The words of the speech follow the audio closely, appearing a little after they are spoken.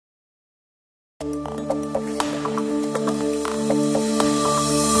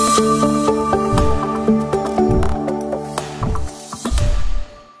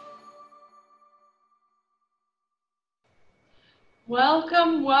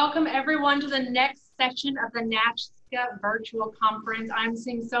Welcome everyone to the next session of the NASCA virtual conference. I'm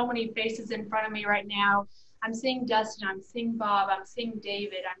seeing so many faces in front of me right now. I'm seeing Dustin, I'm seeing Bob, I'm seeing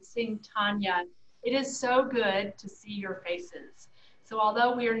David, I'm seeing Tanya. It is so good to see your faces. So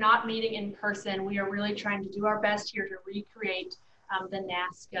although we are not meeting in person, we are really trying to do our best here to recreate the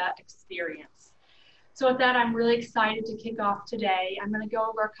NASCA experience. So with that, I'm really excited to kick off today. I'm going to go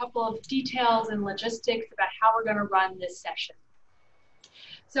over a couple of details and logistics about how we're going to run this session.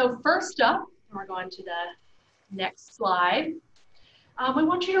 So first up, and we're going to the next slide, we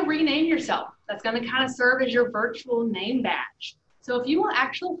want you to rename yourself. That's going to kind of serve as your virtual name badge. So if you will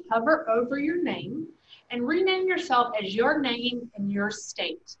actually hover over your name and rename yourself as your name and your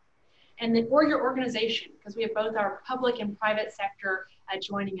state, and then, or your organization, because we have both our public and private sector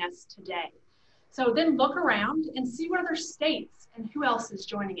joining us today. So then look around and see what other states and who else is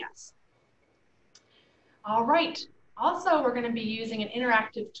joining us. All right. Also, we're going to be using an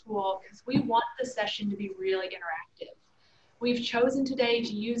interactive tool because we want the session to be really interactive. We've chosen today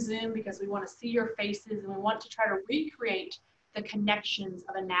to use Zoom because we want to see your faces and we want to try to recreate the connections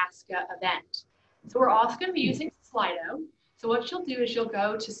of a NASCA event. So we're also going to be using Slido. So what you'll do is you'll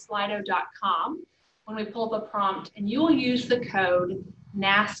go to slido.com when we pull up a prompt and you will use the code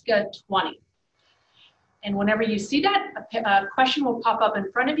NASCA20. And whenever you see that, a question will pop up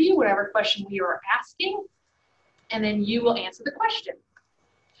in front of you, whatever question we are asking, and then you will answer the question.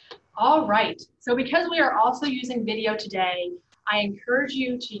 All right, so because we are also using video today, I encourage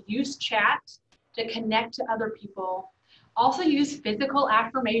you to use chat to connect to other people. Also use physical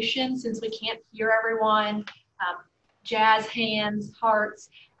affirmation since we can't hear everyone, jazz hands, hearts,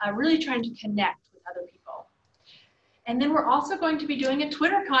 really trying to connect with other people. And then we're also going to be doing a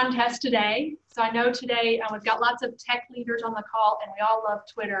Twitter contest today. So I know today we've got lots of tech leaders on the call and we all love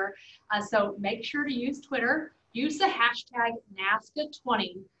Twitter. So make sure to use Twitter. Use the hashtag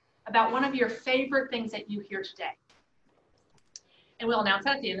NASCA20 about one of your favorite things that you hear today. And we'll announce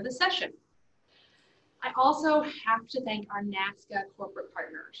that at the end of the session. I also have to thank our NASCA corporate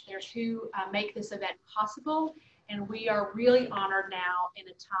partners. They're who make this event possible. And we are really honored now in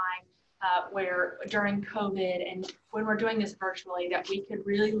a time where during COVID and when we're doing this virtually that we could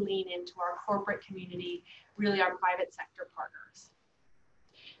really lean into our corporate community, really our private sector partners.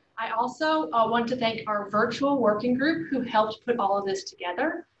 I also want to thank our virtual working group who helped put all of this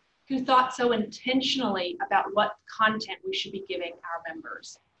together, who thought so intentionally about what content we should be giving our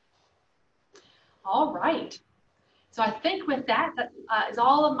members. All right, so I think with that, that is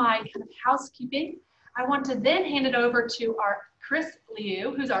all of my kind of housekeeping. I want to then hand it over to our Chris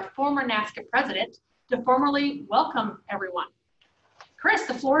Liu, who's our former NASCA president, to formally welcome everyone. Chris,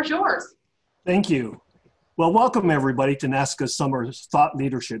 the floor is yours. Thank you. Well, welcome everybody to NASCA's Summer Thought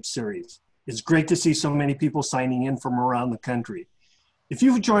Leadership Series. It's great to see so many people signing in from around the country. If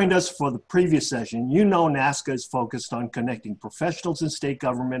you've joined us for the previous session, you know NASCA is focused on connecting professionals in state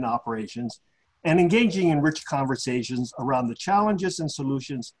government operations and engaging in rich conversations around the challenges and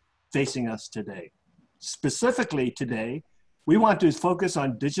solutions facing us today. Specifically today, we want to focus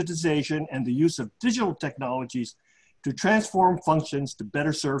on digitization and the use of digital technologies to transform functions to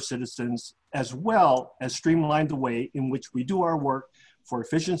better serve citizens, as well as streamline the way in which we do our work for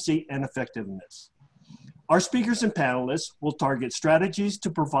efficiency and effectiveness. Our speakers and panelists will target strategies to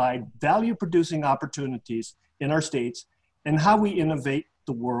provide value-producing opportunities in our states and how we innovate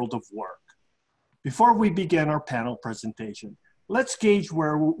the world of work. Before we begin our panel presentation, let's gauge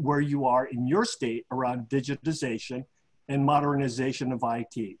where you are in your state around digitization and modernization of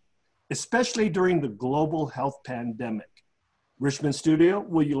IT, especially during the global health pandemic. Richmond Studio,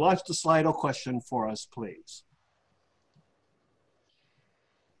 will you launch the Slido question for us, please?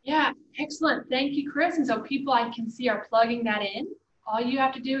 Yeah, excellent. Thank you, Chris. And so people I can see are plugging that in. All you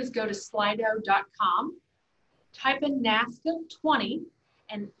have to do is go to slido.com, type in NASCA20,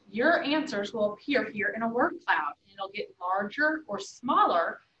 and your answers will appear here in a word cloud. And it'll get larger or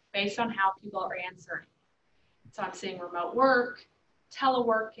smaller based on how people are answering. So I'm seeing remote work,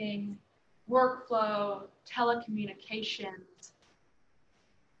 teleworking, workflow, telecommunications.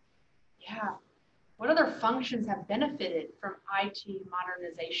 Yeah. What other functions have benefited from IT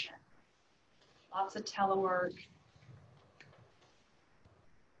modernization? Lots of telework.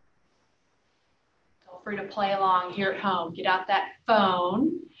 Feel free to play along here at home. Get out that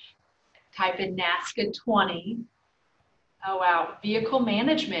phone, type in NASCA20. Oh, wow. Vehicle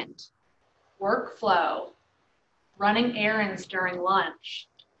management, workflow, running errands during lunch.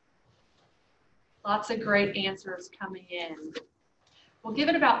 Lots of great answers coming in. We'll give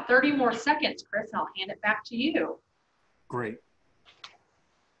it about 30 more seconds, Chris, and I'll hand it back to you. Great.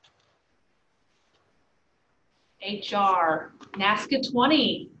 HR, NASCA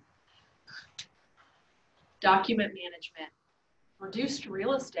 20, document management, reduced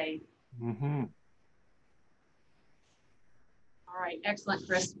real estate. Mm-hmm. All right, excellent,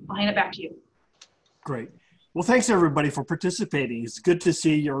 Chris. I'll hand it back to you. Great. Well, thanks everybody for participating. It's good to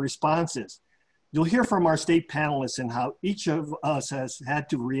see your responses. You'll hear from our state panelists and how each of us has had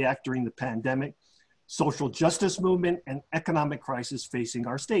to react during the pandemic, social justice movement, and economic crisis facing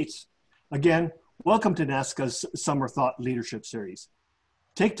our states. Again, welcome to NASCA's Summer Thought Leadership Series.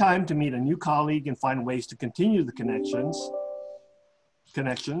 Take time to meet a new colleague and find ways to continue the connections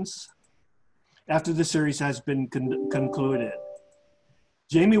after the series has been concluded.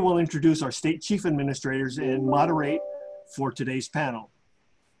 Jamie will introduce our state chief administrators and moderate for today's panel.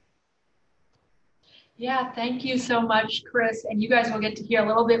 Yeah, thank you so much, Chris. And you guys will get to hear a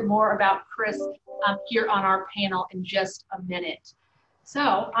little bit more about Chris here on our panel in just a minute.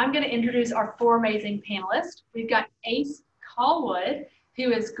 So I'm going to introduce our four amazing panelists. We've got Ace Callwood,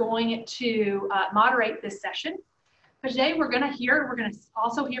 who is going to moderate this session. But today we're going to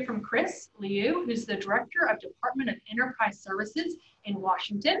also hear from Chris Liu, who's the Director of Department of Enterprise Services in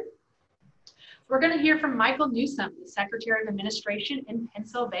Washington. We're going to hear from Michael Newsom, the Secretary of Administration in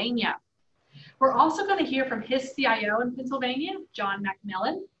Pennsylvania. We're also going to hear from his CIO in Pennsylvania, John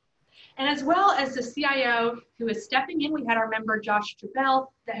McMillan, and as well as the CIO who is stepping in. We had our member Josh Trabell,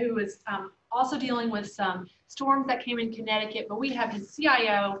 who is also dealing with some storms that came in Connecticut, but we have his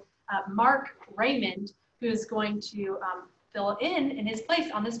CIO, Mark Raymond, who's going to fill in his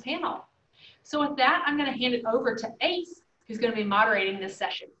place on this panel. So with that, I'm going to hand it over to Ace, who's going to be moderating this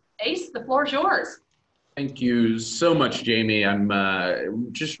session. Ace, the floor is yours. Thank you so much, Jamie.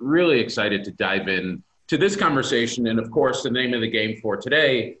 I'm just really excited to dive in to this conversation. And of course, the name of the game for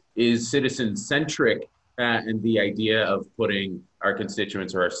today is citizen-centric and the idea of putting our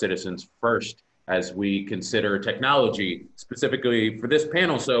constituents or our citizens first as we consider technology, specifically for this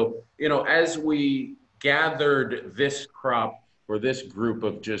panel. So, as we gathered this crop or this group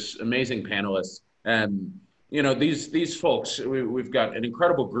of just amazing panelists, and these folks, we've got an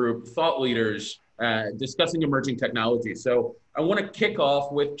incredible group, thought leaders, discussing emerging technology. So I want to kick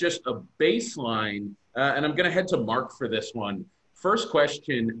off with just a baseline, and I'm going to head to Mark for this one. First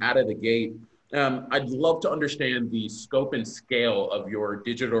question out of the gate. I'd love to understand the scope and scale of your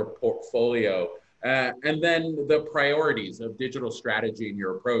digital portfolio, and then the priorities of digital strategy in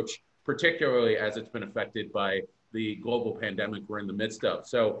your approach, particularly as it's been affected by the global pandemic we're in the midst of.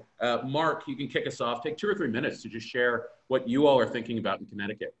 So Mark, you can kick us off. Take 2 or 3 minutes to just share what you all are thinking about in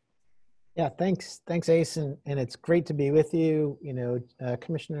Connecticut. Yeah, thanks, Ace, and it's great to be with you.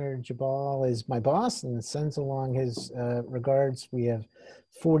 Commissioner Jabal is my boss and sends along his regards. We have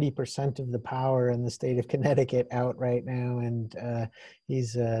 40% of the power in the state of Connecticut out right now, and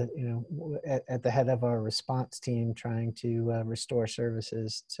he's at the head of our response team trying to restore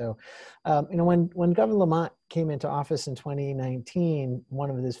services. So, when Governor Lamont came into office in 2019, one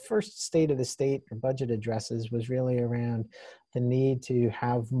of his first State of the State or budget addresses was really around the need to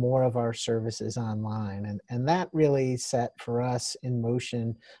have more of our services online. And that really set for us in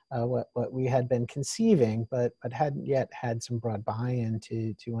motion what we had been conceiving, but hadn't yet had some broad buy-in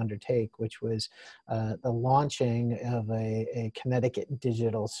to undertake, which was the launching of a Connecticut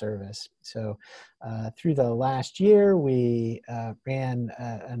digital service. So through the last year, we ran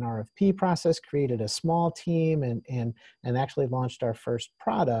an RFP process, created a small team, and actually launched our first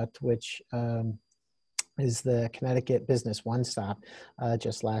product, which is the Connecticut Business One Stop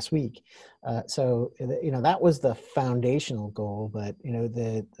just last week. So that was the foundational goal, but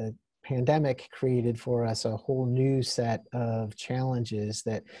the pandemic created for us a whole new set of challenges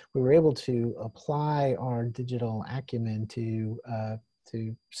that we were able to apply our digital acumen to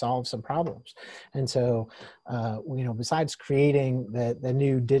solve some problems. And so, besides creating the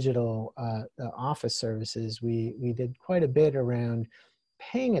new digital office services, we did quite a bit around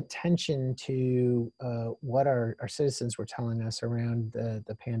paying attention to what our citizens were telling us around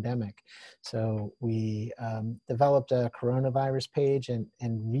the pandemic. So we developed a coronavirus page and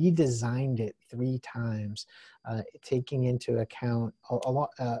redesigned it 3 times, taking into account a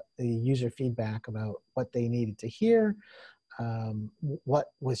lot the user feedback about what they needed to hear, what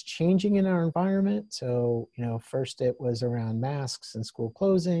was changing in our environment. So, first it was around masks and school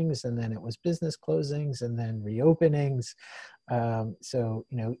closings, and then it was business closings, and then reopenings. So,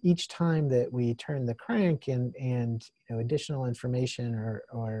 each time that we turned the crank and additional information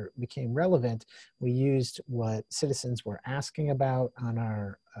or became relevant, we used what citizens were asking about on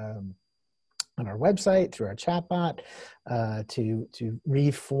on our website, through our chatbot, to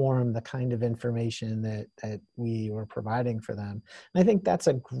reform the kind of information that we were providing for them. And I think that's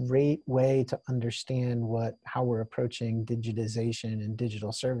a great way to understand how we're approaching digitization and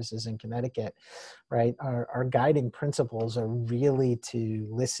digital services in Connecticut, right? Our guiding principles are really to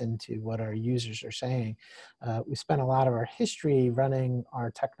listen to what our users are saying. We spent a lot of our history running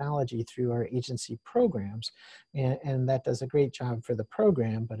our technology through our agency programs, and that does a great job for the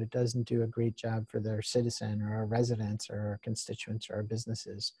program, but it doesn't do a great job for their citizen or our residents or our constituents or our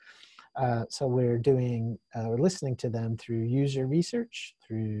businesses. So we're listening to them through user research,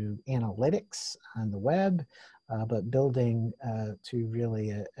 through analytics on the web, but building to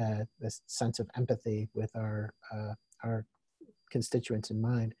really this sense of empathy with our constituents in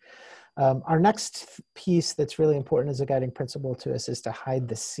mind. Our next piece that's really important as a guiding principle to us is to hide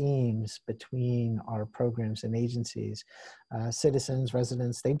the seams between our programs and agencies. Citizens,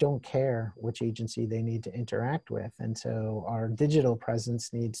 residents, they don't care which agency they need to interact with. And so our digital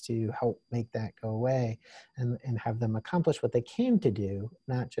presence needs to help make that go away and have them accomplish what they came to do,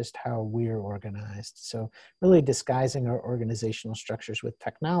 not just how we're organized. So really disguising our organizational structures with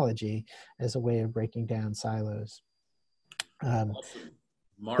technology as a way of breaking down silos. Awesome.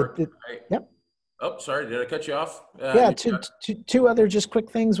 Mark, yep. Oh, sorry, did I cut you off? Yeah, two other just quick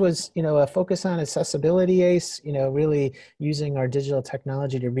things was, a focus on accessibility, ACE, really using our digital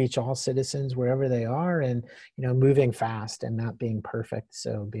technology to reach all citizens wherever they are, and, moving fast and not being perfect.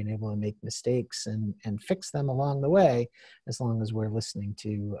 So being able to make mistakes and fix them along the way, as long as we're listening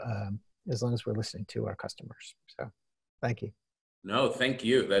to our customers. So thank you. No, thank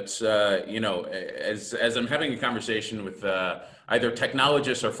you. That's, as I'm having a conversation with either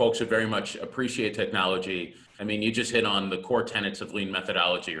technologists or folks who very much appreciate technology, I mean, you just hit on the core tenets of lean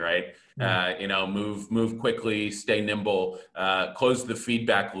methodology, right? Move quickly, stay nimble, close the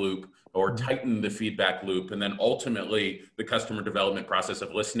feedback loop or tighten the feedback loop. And then ultimately the customer development process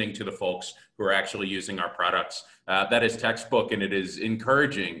of listening to the folks who are actually using our products. That is textbook, and it is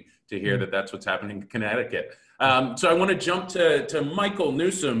encouraging to hear that that's what's happening in Connecticut. So I want to jump to Michael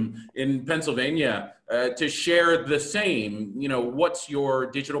Newsom in Pennsylvania to share the same. What's your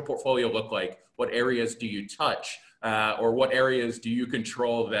digital portfolio look like? What areas do you touch? Or what areas do you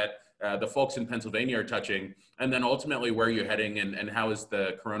control that the folks in Pennsylvania are touching? And then ultimately, where are you heading, and how has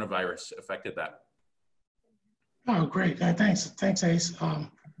the coronavirus affected that? Oh, great. Thanks, Ace.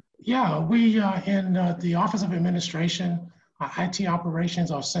 We in the Office of Administration, IT operations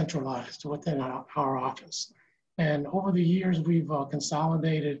are centralized within our office. And over the years, we've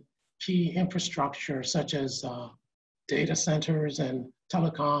consolidated key infrastructure such as data centers and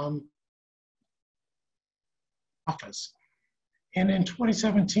telecom office. And in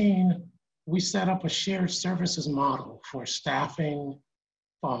 2017, we set up a shared services model for staffing,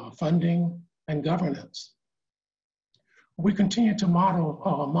 funding, and governance. We continue to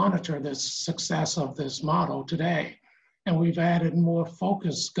monitor the success of this model today, and we've added more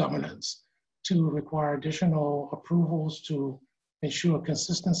focused governance to require additional approvals to ensure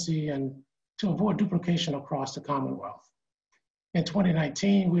consistency and to avoid duplication across the Commonwealth. In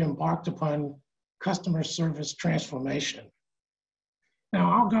 2019, we embarked upon customer service transformation. Now,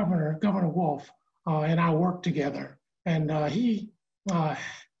 our Governor Wolf, and I work together, and he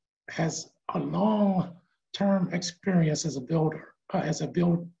has a long-term experience as a builder, as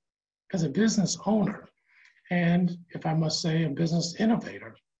a business owner, and if I must say, a business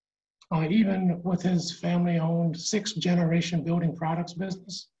innovator. Even with his family-owned 6th-generation building products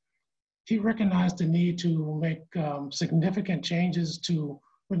business, he recognized the need to make significant changes to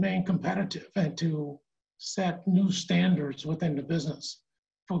remain competitive and to set new standards within the business.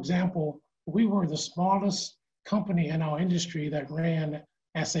 For example, we were the smallest company in our industry that ran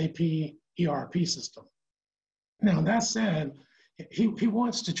SAP ERP system. Now, that said, he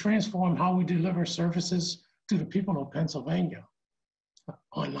wants to transform how we deliver services to the people of Pennsylvania,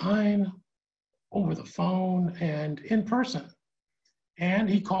 online, over the phone, and in person. And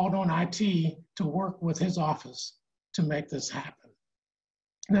he called on IT to work with his office to make this happen.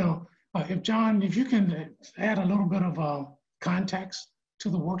 Now, if you can add a little bit of context to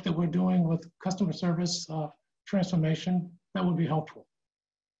the work that we're doing with customer service transformation, that would be helpful.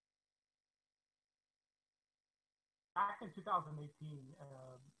 Back in 2018,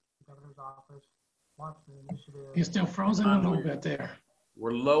 the governor's office launched an initiative. You're still frozen a little bit there.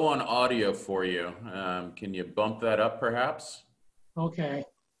 We're low on audio for you. Can you bump that up perhaps? Okay.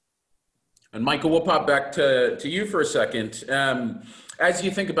 And Michael, we'll pop back to you for a second. As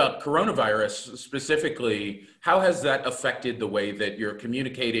you think about coronavirus specifically, how has that affected the way that you're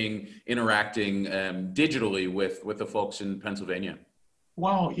communicating, interacting digitally with the folks in Pennsylvania?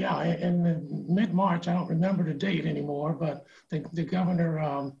 Well, yeah, in mid-March, I don't remember the date anymore, but the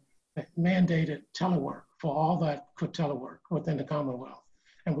governor mandated telework for all that could telework within the Commonwealth.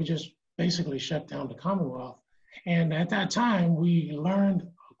 And we just basically shut down the Commonwealth. And at that time, we learned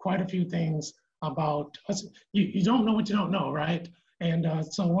quite a few things about us. You don't know what you don't know, right? And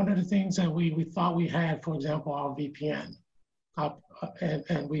so one of the things that we thought we had, for example, our VPN,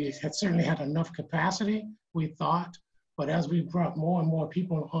 and we had certainly had enough capacity, we thought, but as we brought more and more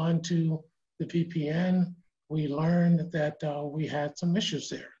people onto the VPN, we learned that we had some issues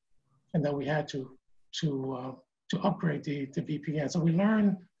there, and that we had to upgrade the VPN. So we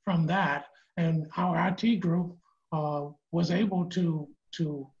learned from that, and our IT group was able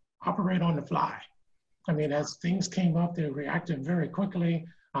to operate on the fly. I mean, as things came up, they reacted very quickly.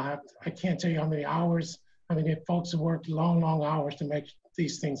 I can't tell you how many hours. I mean, folks have worked long hours to make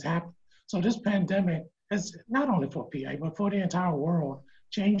these things happen. So this pandemic has, not only for PA, but for the entire world,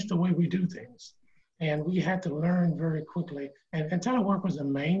 changed the way we do things. And we had to learn very quickly. And telework was the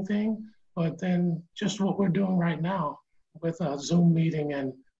main thing, but then just what we're doing right now with a Zoom meeting,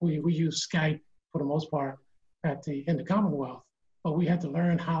 and we use Skype for the most part in the Commonwealth. But we had to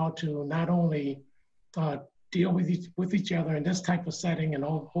learn how to not only deal with each other in this type of setting and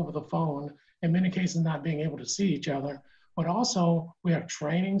over the phone, in many cases not being able to see each other, but also we have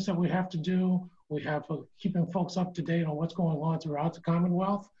trainings that we have to do. We have keeping folks up to date on what's going on throughout the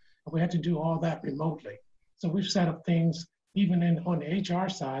Commonwealth, and we had to do all that remotely. So we've set up things, even on the HR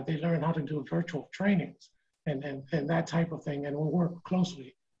side, they learn how to do virtual trainings and that type of thing, and we'll work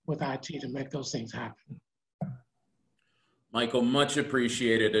closely with IT to make those things happen. Michael, much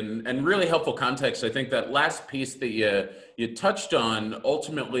appreciated, and really helpful context. I think that last piece that you touched on,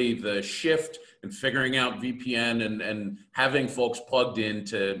 ultimately the shift and figuring out VPN and having folks plugged in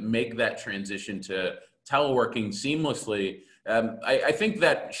to make that transition to teleworking seamlessly. I think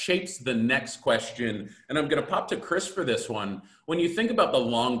that shapes the next question, and I'm going to pop to Chris for this one. When you think about the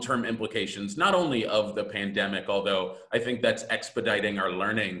long-term implications, not only of the pandemic, although I think that's expediting our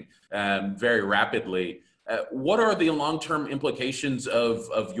learning very rapidly, what are the long-term implications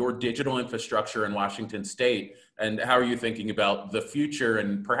of your digital infrastructure in Washington State, and how are you thinking about the future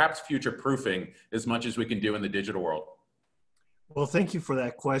and perhaps future-proofing as much as we can do in the digital world? Well, thank you for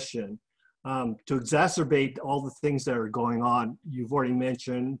that question. To exacerbate all the things that are going on, you've already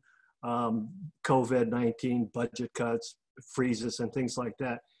mentioned COVID-19, budget cuts, freezes, and things like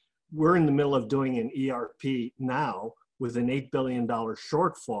that. We're in the middle of doing an ERP now with an $8 billion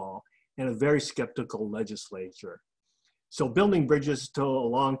shortfall and a very skeptical legislature. So building bridges to a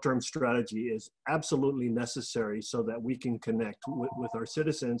long-term strategy is absolutely necessary so that we can connect with our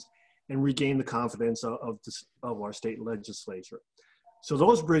citizens and regain the confidence of our state legislature. So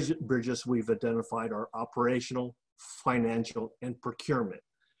those bridges we've identified are operational, financial, and procurement.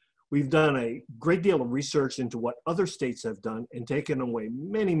 We've done a great deal of research into what other states have done and taken away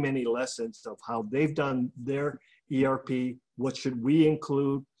many lessons of how they've done their ERP, what should we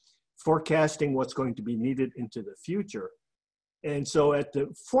include, forecasting what's going to be needed into the future. And so at the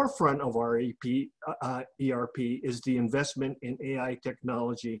forefront of our ERP is the investment in AI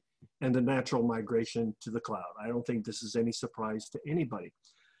technology and the natural migration to the cloud. I don't think this is any surprise to anybody.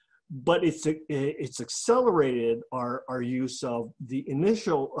 But it's accelerated our use of the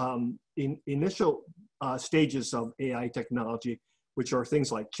initial stages of AI technology, which are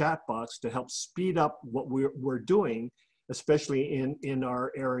things like chatbots, to help speed up what we're doing, especially in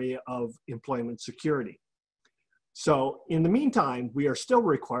our area of employment security. So in the meantime, we are still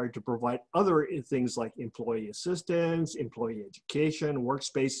required to provide other things like employee assistance, employee education,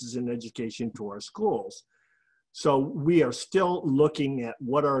 workspaces, and education to our schools. So we are still looking at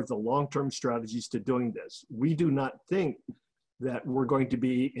what are the long-term strategies to doing this. We do not think that we're going to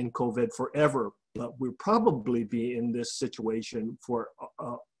be in COVID forever, but we'll probably be in this situation for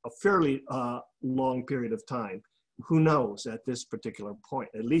a fairly long period of time. Who knows at this particular point,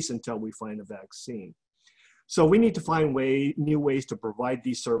 at least until we find a vaccine. So we need to find new ways to provide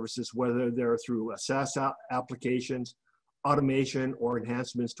these services, whether they're through SaaS applications, automation, or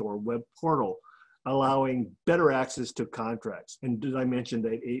enhancements to our web portal, allowing better access to contracts. And did I mention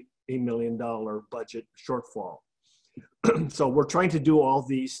that $8 million budget shortfall? So we're trying to do all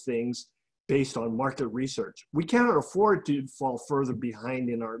these things based on market research. We cannot afford to fall further behind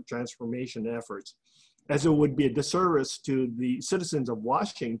in our transformation efforts, as it would be a disservice to the citizens of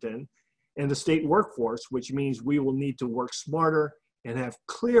Washington and the state workforce, which means we will need to work smarter and have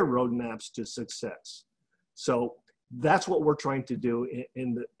clear roadmaps to success. So that's what we're trying to do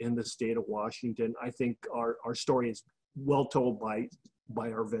in the state of Washington. I think our story is well told by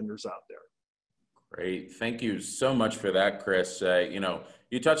our vendors out there. Great. Thank you so much for that, Chris.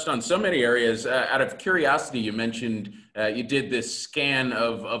 You touched on so many areas. Out of curiosity, you mentioned you did this scan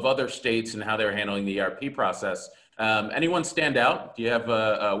of other states and how they're handling the ERP process. Anyone stand out? Do you have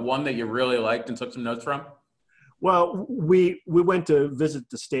one that you really liked and took some notes from? Well, we went to visit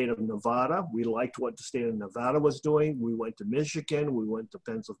the state of Nevada. We liked what the state of Nevada was doing. We went to Michigan. We went to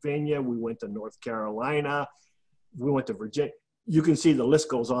Pennsylvania. We went to North Carolina. We went to Virginia. You can see the list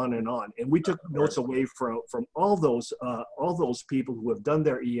goes on. And we took notes away from all those people who have done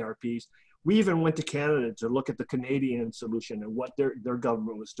their ERPs. We even went to Canada to look at the Canadian solution and what their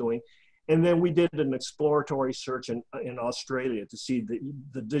government was doing. And then we did an exploratory search in Australia to see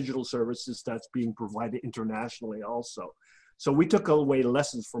the digital services that's being provided internationally also. So we took away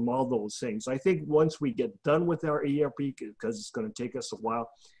lessons from all those things. I think once we get done with our ERP, because it's going to take us a while,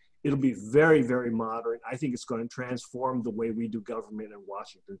 it'll be very, very modern. I think it's going to transform the way we do government in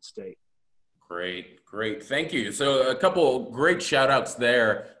Washington State. Great, great. Thank you. So a couple great shout outs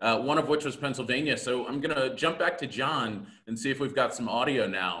there, one of which was Pennsylvania. So I'm going to jump back to John and see if we've got some audio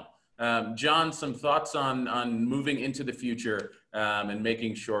now. John, some thoughts on moving into the future and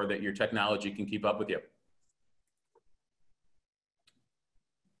making sure that your technology can keep up with you.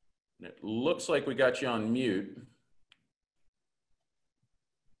 It looks like we got you on mute.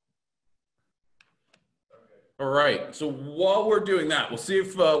 All right. So while we're doing that, we'll see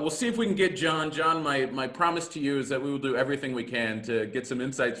if we can get John. John, my promise to you is that we will do everything we can to get some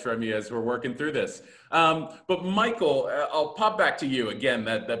insights from you as we're working through this. But Michael, I'll pop back to you again.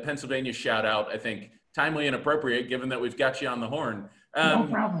 That Pennsylvania shout out, I think, timely and appropriate, given that we've got you on the horn. No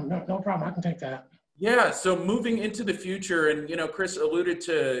problem. No problem. I can take that. Yeah. So moving into the future, and Chris alluded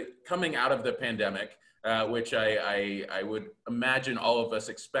to coming out of the pandemic, which I would imagine all of us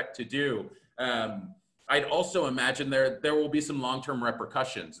expect to do. I'd also imagine there will be some long-term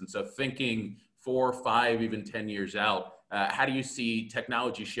repercussions. And so thinking 4, 5, even 10 years out, how do you see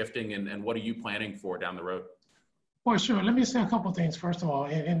technology shifting and what are you planning for down the road? Well, sure. Let me say a couple of things. First of all,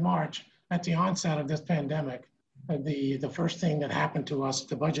 in March, at the onset of this pandemic, the first thing that happened to us,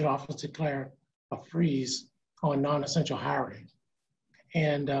 the budget office declared a freeze on non-essential hiring.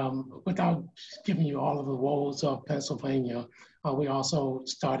 And without giving you all of the woes of Pennsylvania, we also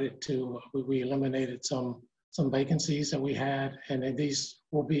started to, we eliminated some vacancies that we had, and these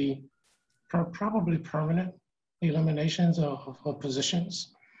will be probably permanent eliminations of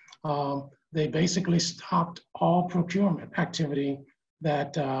positions. They basically stopped all procurement activity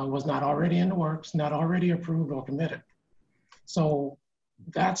that was not already in the works, not already approved or committed. So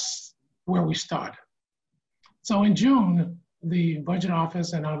that's where we started. So in June, the budget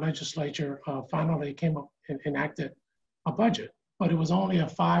office and our legislature finally came up and enacted a budget, but it was only a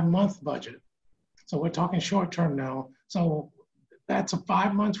 5-month budget. So we're talking short term now. So that's a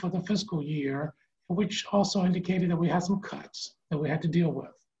 5 months for the fiscal year, which also indicated that we had some cuts that we had to deal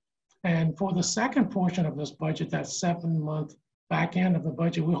with. And for the second portion of this budget, that 7-month back end of the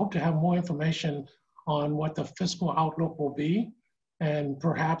budget, we hope to have more information on what the fiscal outlook will be, and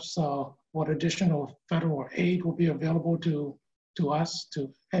perhaps what additional federal aid will be available to us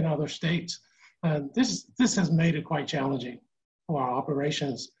and other states. This has made it quite challenging for our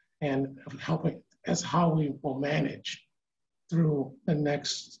operations and helping as how we will manage through in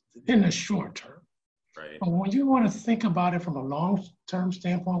the short term. Right. But when you want to think about it from a long-term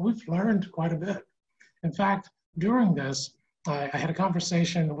standpoint, we've learned quite a bit. In fact, during this, I had a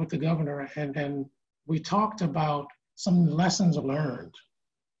conversation with the governor, and we talked about some lessons learned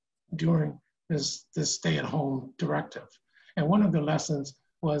during this stay-at-home directive. And one of the lessons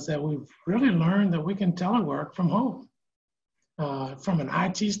was that we've really learned that we can telework from home. From an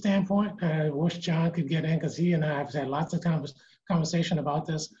IT standpoint, I wish John could get in because he and I have had lots of conversation about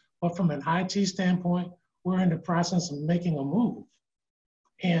this. But from an IT standpoint, we're in the process of making a move.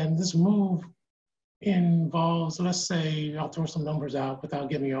 And this move involves, let's say, I'll throw some numbers out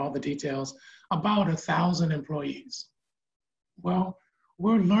without giving you all the details, about 1,000 employees. Well,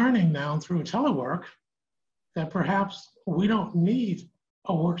 we're learning now through telework that perhaps we don't need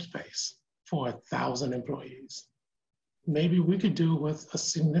a workspace for 1,000 employees. Maybe we could do with a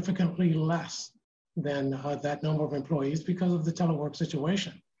significantly less than that number of employees because of the telework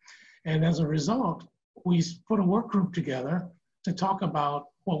situation. And as a result, we put a work group together to talk about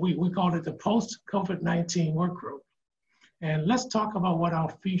what we called it the post-COVID-19 work group. And let's talk about what our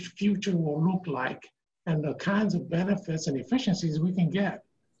future will look like and the kinds of benefits and efficiencies we can get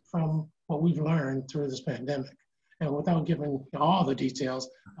from what we've learned through this pandemic. And without giving all the details,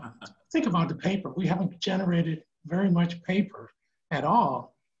 think about the paper. We haven't generated very much paper at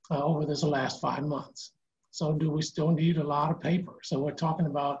all over this last 5 months. So do we still need a lot of paper? So we're talking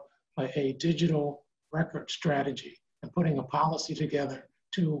about a digital record strategy and putting a policy together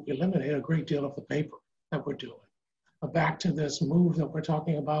to eliminate a great deal of the paper that we're doing. Back to this move that we're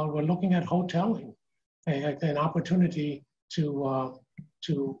talking about, we're looking at hoteling, an opportunity to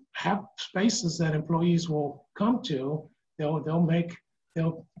have spaces that employees will come to. They'll make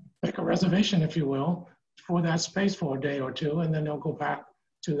a reservation, if you will, for that space for a day or two, and then they'll go back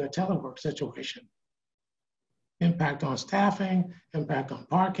to their telework situation. Impact on staffing, impact on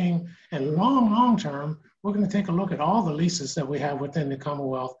parking, and long term, we're going to take a look at all the leases that we have within the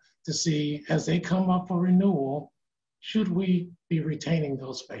Commonwealth to see, as they come up for renewal, should we be retaining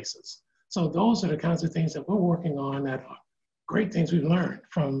those spaces? So those are the kinds of things that we're working on that are great things we've learned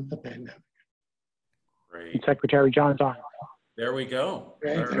from the pandemic. Great. And Secretary John's on. There we go.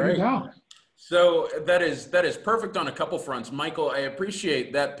 Great, there we go. So that is perfect on a couple fronts. Michael, I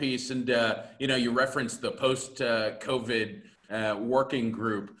appreciate that piece. And, you referenced the post-COVID working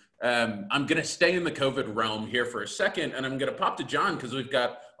group. I'm going to stay in the COVID realm here for a second, and I'm going to pop to John because we've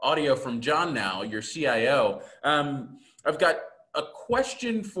got audio from John now, your CIO. I've got a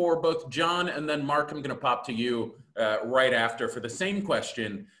question for both John and then Mark. I'm going to pop to you right after for the same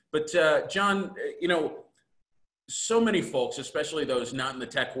question. But John, so many folks, especially those not in the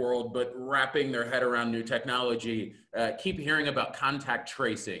tech world, but wrapping their head around new technology, keep hearing about contact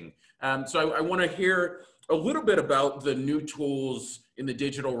tracing. So I want to hear a little bit about the new tools in the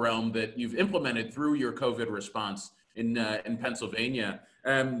digital realm that you've implemented through your COVID response in Pennsylvania.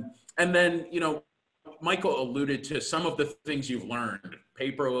 And then, Michael alluded to some of the things you've learned.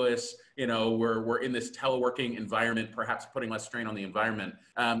 Paperless, we're in this teleworking environment, perhaps putting less strain on the environment.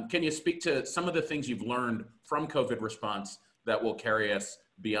 Can you speak to some of the things you've learned from COVID response that will carry us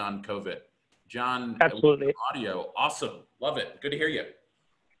beyond COVID? John, absolutely. Audio, awesome, love it. Good to hear you.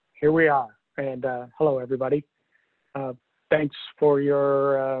 Here we are, and hello everybody. Thanks for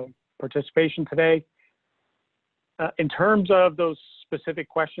your participation today. In terms of those specific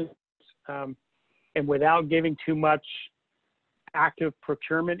questions, and without giving too much active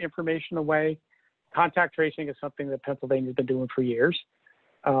procurement information away, contact tracing is something that Pennsylvania's been doing for years.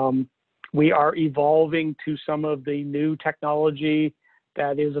 We are evolving to some of the new technology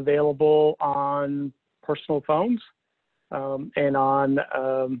that is available on personal phones and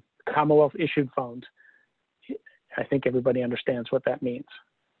on Commonwealth issued phones. I think everybody understands what that means.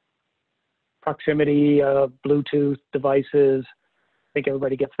 Proximity of Bluetooth devices, I think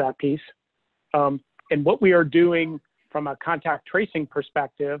everybody gets that piece. And what we are doing from a contact tracing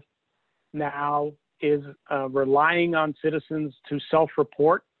perspective now is relying on citizens to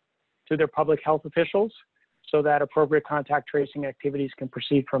self-report to their public health officials so that appropriate contact tracing activities can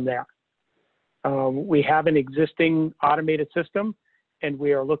proceed from there. We have an existing automated system, and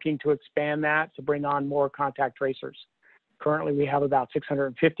we are looking to expand that to bring on more contact tracers. Currently, we have about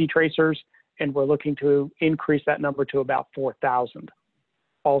 650 tracers, and we're looking to increase that number to about 4,000,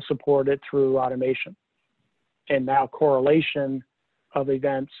 all supported through automation. And now correlation of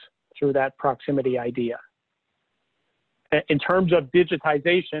events through that proximity idea. In terms of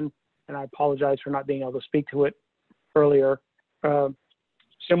digitization, and I apologize for not being able to speak to it earlier,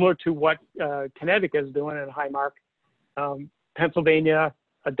 similar to what Connecticut is doing, and hi Mark, Pennsylvania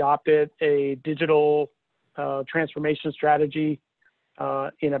adopted a digital transformation strategy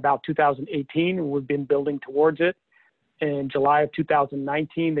in about 2018, and we've been building towards it. In July of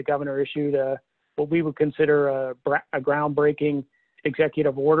 2019, the governor issued what we would consider a groundbreaking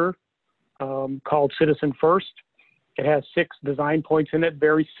executive order called Citizen First. It has 6 design points in it,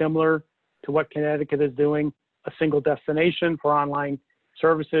 very similar to what Connecticut is doing: a single destination for online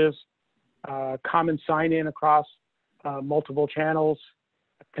services, common sign-in across multiple channels,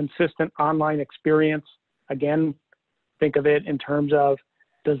 a consistent online experience. Again, think of it in terms of,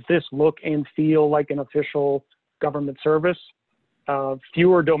 does this look and feel like an official government service?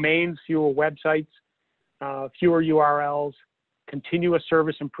 Fewer domains, fewer websites, fewer URLs, continuous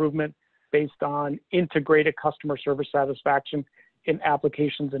service improvement based on integrated customer service satisfaction in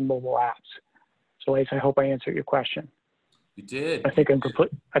applications and mobile apps. So Ace, I hope I answered your question. You did. I think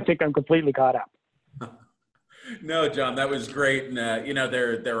I'm completely caught up. No, John, that was great. And,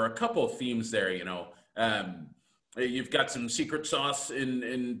 there are a couple of themes there, you've got some secret sauce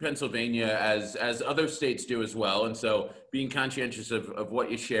in Pennsylvania as other states do as well. And so being conscientious of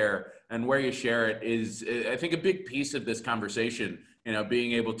what you share and where you share it is, I think, a big piece of this conversation,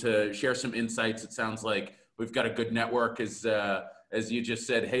 being able to share some insights. It sounds like we've got a good network, as you just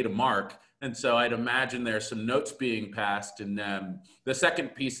said, hey to Mark. And so I'd imagine there's some notes being passed. And the second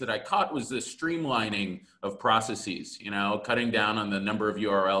piece that I caught was the streamlining of processes, cutting down on the number of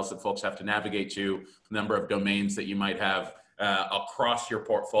URLs that folks have to navigate to, the number of domains that you might have across your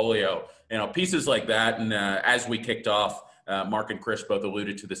portfolio. You know, pieces like that. And as we kicked off, Mark and Chris both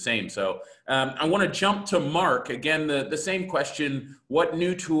alluded to the same. So I want to jump to Mark. Again, the same question. What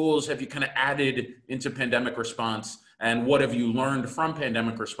new tools have you kind of added into pandemic response? And what have you learned from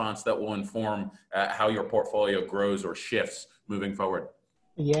pandemic response that will inform how your portfolio grows or shifts moving forward?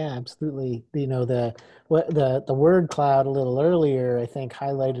 Yeah, absolutely. You know, the word cloud a little earlier, I think,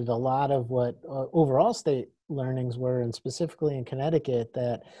 highlighted a lot of what overall state learnings were, and specifically in Connecticut,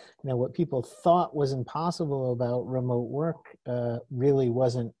 that, you know, what people thought was impossible about remote work really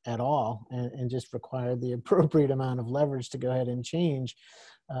wasn't at all, and just required the appropriate amount of leverage to go ahead and change.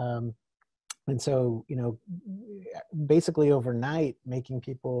 And so, you know, basically overnight, making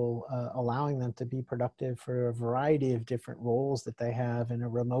people, allowing them to be productive for a variety of different roles that they have in a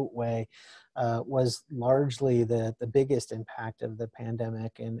remote way, was largely the biggest impact of the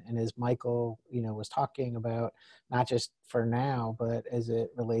pandemic. And as Michael, you know, was talking about, not just for now, but as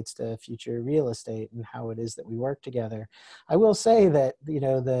it relates to future real estate and how it is that we work together. I will say that, you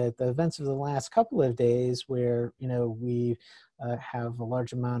know, the events of the last couple of days where, you know, we have a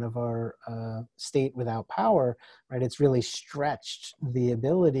large amount of our state without power, right? It's really stretched the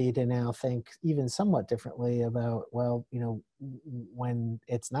ability to now think even somewhat differently about, well, you know, when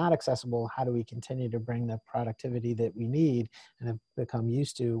it's not accessible, how do we continue to bring the productivity that we need and have become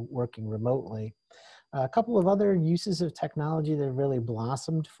used to working remotely? A couple of other uses of technology that have really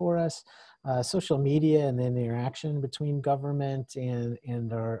blossomed for us. Social media and the interaction between government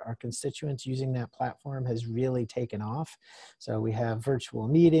and our constituents using that platform has really taken off. So we have virtual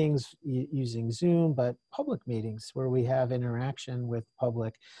meetings using Zoom, but public meetings where we have interaction with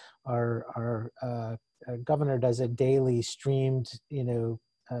public. Our governor does a daily streamed, you know,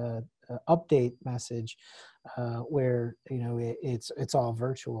 update message where, you know, it's all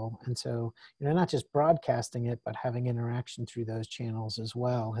virtual. And so, you know, not just broadcasting it, but having interaction through those channels as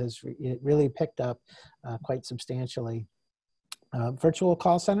well it really picked up quite substantially. Virtual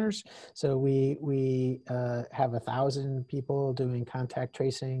call centers. So we have 1,000 people doing contact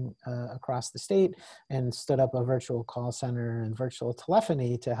tracing across the state, and stood up a virtual call center and virtual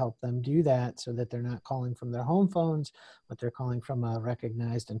telephony to help them do that, so that they're not calling from their home phones, but they're calling from a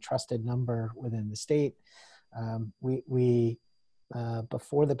recognized and trusted number within the state.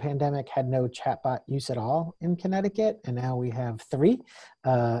 Before the pandemic, had no chatbot use at all in Connecticut, and now we have 3.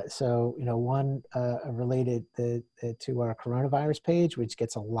 So, you know, one related to our coronavirus page, which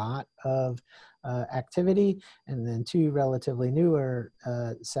gets a lot of activity, and then 2 relatively newer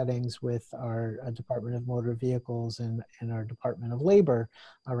settings with our Department of Motor Vehicles and our Department of Labor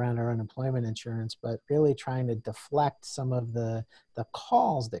around our unemployment insurance, but really trying to deflect some of the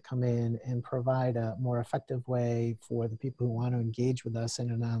calls that come in and provide a more effective way for the people who want to engage with us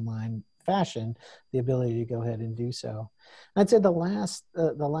in an online fashion, the ability to go ahead and do so. I'd say the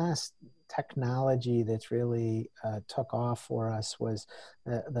last technology that's really took off for us was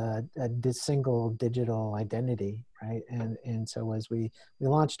the single digital identity, right? And so as we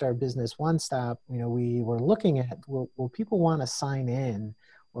launched our business one stop, you know, we were looking at, will people want to sign in,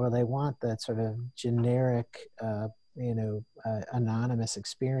 or they want that sort of generic anonymous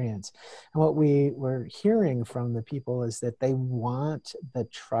experience. And what we were hearing from the people is that they want the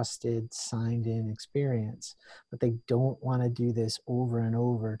trusted signed in experience, but they don't want to do this over and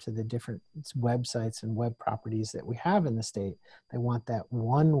over to the different websites and web properties that we have in the state. They want that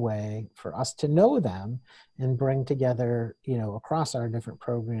one way for us to know them and bring together, you know, across our different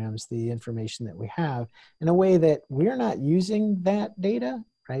programs, the information that we have in a way that we're not using that data,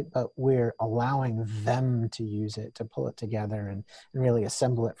 right? But we're allowing them to use it, to pull it together and really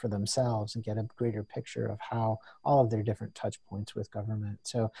assemble it for themselves and get a greater picture of how all of their different touch points with government.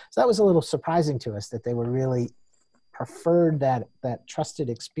 So that was a little surprising to us, that they were really preferred that trusted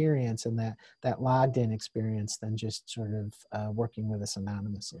experience and that logged in experience than just sort of working with us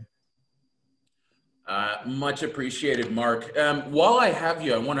anonymously. Much appreciated, Mark. While I have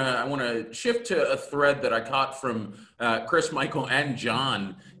you, I want to shift to a thread that I caught from Chris, Michael, and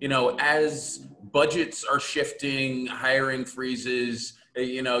John. You know, as budgets are shifting, hiring freezes,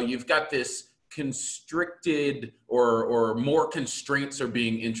 you know, you've got this constricted or more constraints are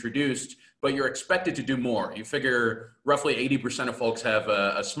being introduced, but you're expected to do more. You figure roughly 80% of folks have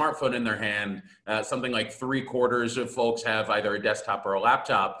a smartphone in their hand. Something like 3/4 of folks have either a desktop or a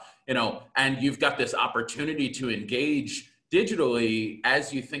laptop, you know, and you've got this opportunity to engage digitally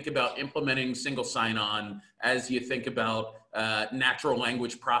as you think about implementing single sign-on, as you think about natural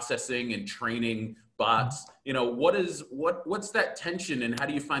language processing and training bots. You know, what's that tension, and how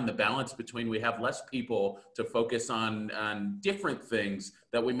do you find the balance between we have less people to focus on different things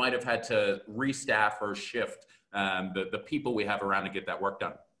that we might have had to restaff or shift the people we have around to get that work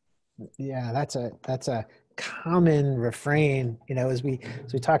done. Yeah, that's a common refrain, as we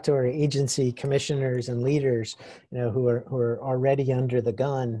talk to our agency commissioners and leaders, who are already under the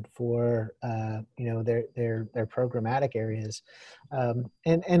gun for their programmatic areas,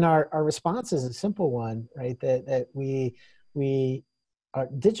 and our response is a simple one, right? That we our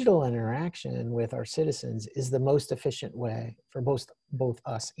digital interaction with our citizens is the most efficient way for both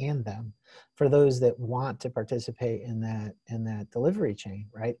us and them, for those that want to participate in that delivery chain,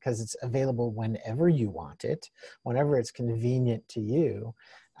 right? Because it's available whenever you want it, whenever it's convenient to you.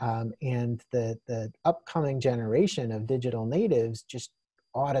 And the upcoming generation of digital natives just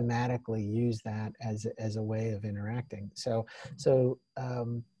automatically use that as a way of interacting. So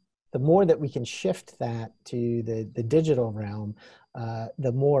the more that we can shift that to the digital realm,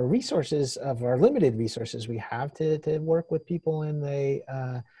 the more resources of our limited resources we have to work with people in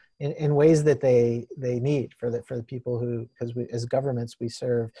ways that they need for the people who, because as governments we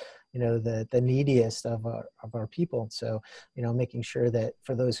serve the neediest of our people. So making sure that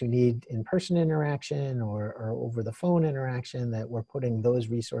for those who need in-person interaction or over the phone interaction, that we're putting those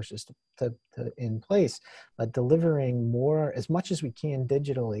resources to in place, but delivering more as much as we can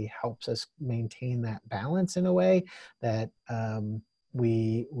digitally helps us maintain that balance in a way that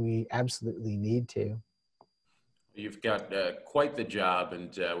we absolutely need to. You've got quite the job,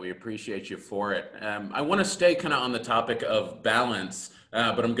 and we appreciate you for it. I want to stay kind of on the topic of balance,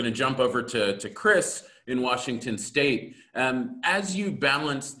 but I'm going to jump over to Chris in Washington State. As you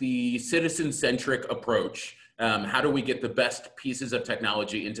balance the citizen-centric approach, how do we get the best pieces of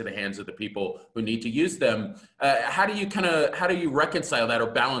technology into the hands of the people who need to use them? How do you reconcile that or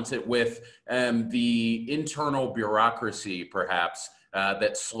balance it with the internal bureaucracy, perhaps,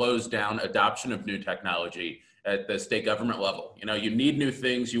 that slows down adoption of new technology at the state government level? You need new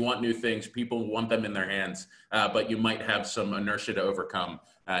things, you want new things, people want them in their hands, but you might have some inertia to overcome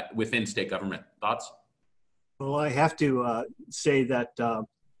within state government. Thoughts? Well, I have to say that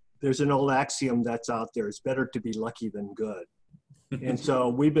there's an old axiom that's out there: it's better to be lucky than good. And so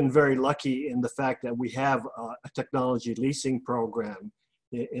we've been very lucky in the fact that we have a technology leasing program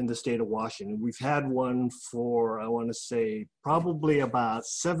in the state of Washington. We've had one for, I want to say, probably about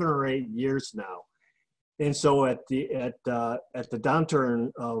 7 or 8 years now. And so at the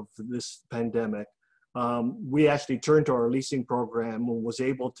downturn of this pandemic, we actually turned to our leasing program and was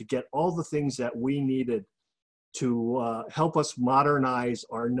able to get all the things that we needed to help us modernize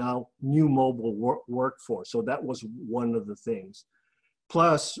our now new mobile workforce. So that was one of the things.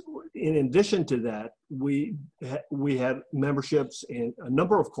 Plus, in addition to that, we had memberships in a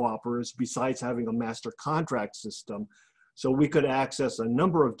number of cooperatives besides having a master contract system. So we could access a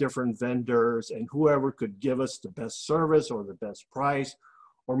number of different vendors, and whoever could give us the best service or the best price,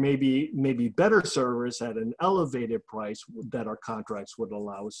 or maybe better service at an elevated price that our contracts would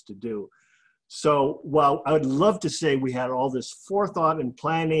allow us to do. So while I would love to say we had all this forethought and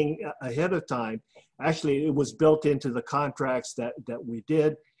planning ahead of time, actually it was built into the contracts that we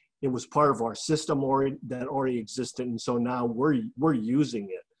did. It was part of our system that already existed, and so now we're using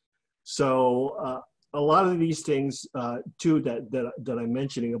it. So a lot of these things too that I'm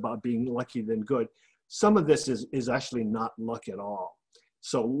mentioning about being lucky than good, some of this is actually not luck at all.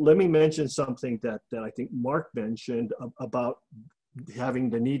 So let me mention something that I think Mark mentioned about having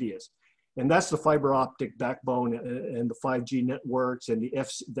the neediest. And that's the fiber optic backbone and the 5G networks and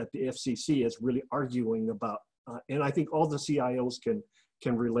that the FCC is really arguing about. And I think all the CIOs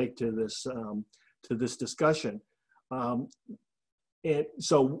can relate to this discussion. And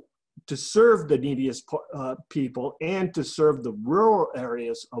so to serve the neediest people and to serve the rural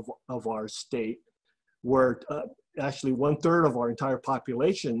areas of our state, where actually 1/3 of our entire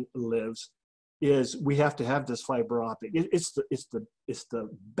population lives, is we have to have this fiber optic. It's the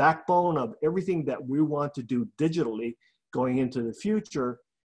backbone of everything that we want to do digitally going into the future,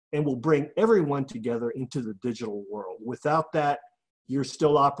 and will bring everyone together into the digital world. Without that, you're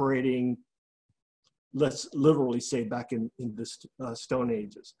still operating, let's literally say, back in the Stone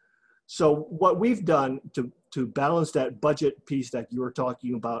Ages. So what we've done to balance that budget piece that you were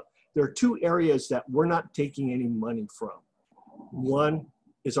talking about, there are 2 areas that we're not taking any money from. One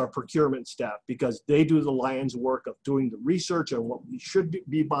is our procurement staff, because they do the lion's work of doing the research on what we should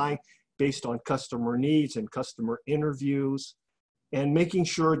be buying based on customer needs and customer interviews, and making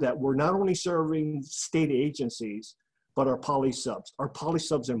sure that we're not only serving state agencies, but our poly subs. Our poly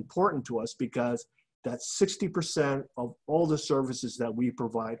subs are important to us because that's 60% of all the services that we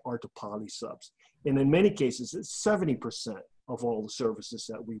provide are to poly subs. And in many cases, it's 70% of all the services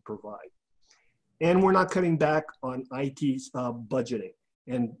that we provide. And we're not cutting back on IT budgeting.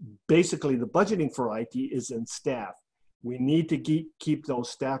 And basically the budgeting for IT is in staff. We need to keep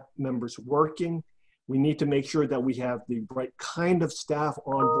those staff members working. We need to make sure that we have the right kind of staff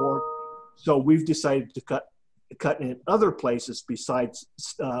on board. So we've decided to cut in other places besides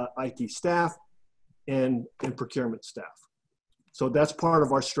IT staff and procurement staff. So that's part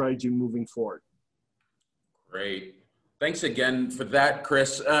of our strategy moving forward. Great. Thanks again for that,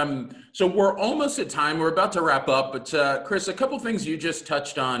 Chris. So we're almost at time. We're about to wrap up, but Chris, a couple things you just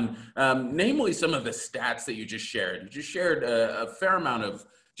touched on, namely some of the stats that you just shared. You just shared a fair amount of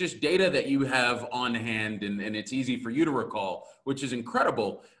just data that you have on hand, and it's easy for you to recall, which is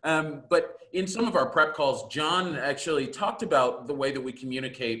incredible. But in some of our prep calls, John actually talked about the way that we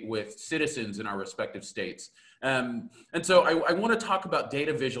communicate with citizens in our respective states. And so I want to talk about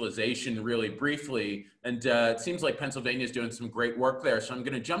data visualization really briefly. And it seems like Pennsylvania is doing some great work there. So I'm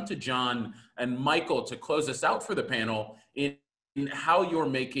going to jump to John and Michael to close us out for the panel in how you're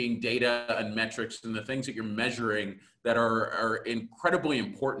making data and metrics and the things that you're measuring that are incredibly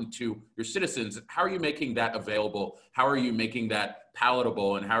important to your citizens. How are you making that available? How are you making that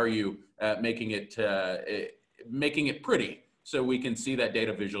palatable? And how are you making it pretty so we can see that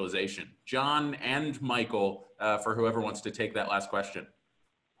data visualization? John and Michael, for whoever wants to take that last question.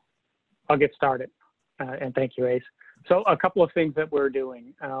 I'll get started, and thank you, Ace. So a couple of things that we're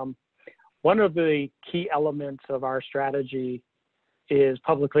doing. One of the key elements of our strategy is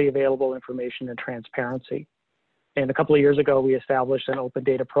publicly available information and transparency. And a couple of years ago, we established an open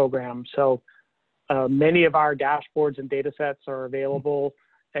data program. So many of our dashboards and data sets are available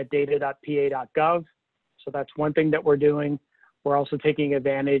at data.pa.gov. So that's one thing that we're doing. We're also taking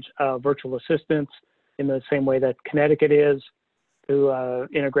advantage of virtual assistants in the same way that Connecticut is to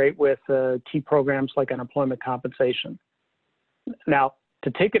integrate with key programs like unemployment compensation. Now,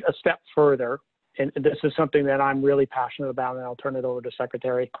 to take it a step further, and this is something that I'm really passionate about, and I'll turn it over to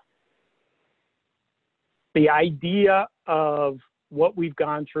Secretary. The idea of what we've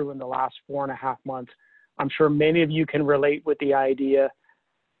gone through in the last 4.5 months, I'm sure many of you can relate with the idea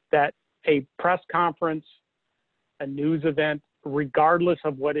that a press conference, a news event, regardless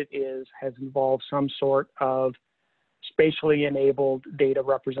of what it is, has involved some sort of spatially enabled data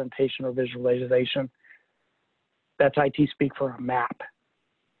representation or visualization. That's IT speak for a map.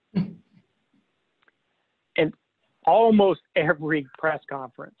 And almost every press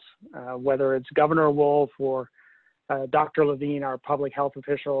conference, whether it's Governor Wolf or Dr. Levine, our public health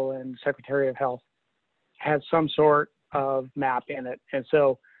official and Secretary of Health, has some sort of map in it. And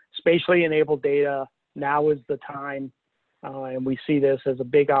so spatially enabled data, now is the time, and we see this as a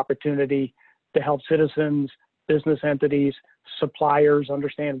big opportunity to help citizens, business entities, suppliers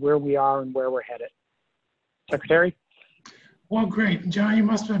understand where we are and where we're headed. Secretary? Well, great. John, you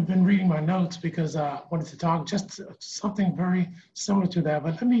must have been reading my notes because I wanted to talk just something very similar to that.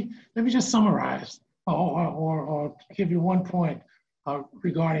 But let me just summarize or give you one point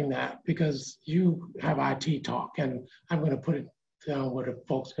regarding that, because you have IT talk, and I'm going to put it down where the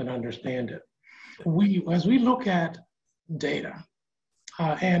folks can understand it. As we look at data,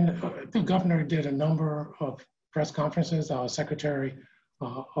 and the governor did a number of press conferences, our Secretary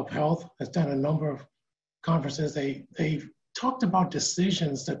of Health has done a number of conferences. They've talked about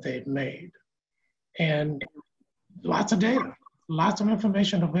decisions that they've made, and lots of data, lots of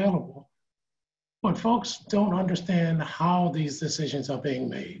information available, but folks don't understand how these decisions are being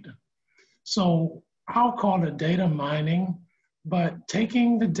made. So I'll call it data mining, but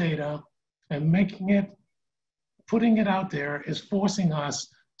taking the data and putting it out there is forcing us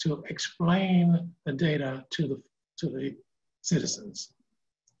to explain the data to the citizens.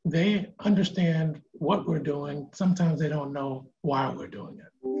 They understand what we're doing. Sometimes they don't know why we're doing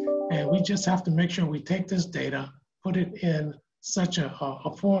it. And we just have to make sure we take this data, put it in such a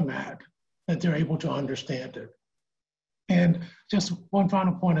format that they're able to understand it. And just one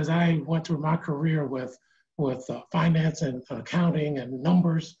final point, as I went through my career with finance and accounting and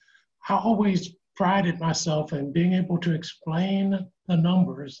numbers, I always prided myself in being able to explain the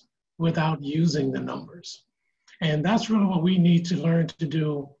numbers without using the numbers. And that's really what we need to learn to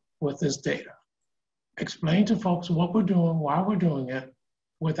do with this data. Explain to folks what we're doing, why we're doing it,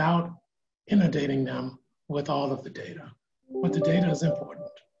 without inundating them with all of the data. But the data is important.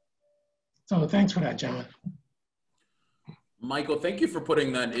 So thanks for that, John. Michael, thank you for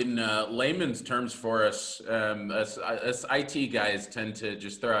putting that in layman's terms for us. Us IT guys tend to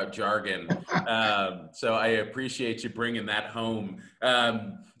just throw out jargon. So I appreciate you bringing that home.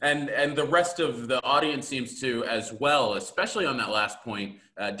 And the rest of the audience seems to as well, especially on that last point,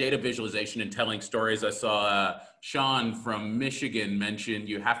 data visualization and telling stories. I saw Sean from Michigan mention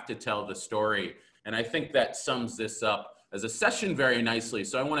you have to tell the story. And I think that sums this up as a session very nicely.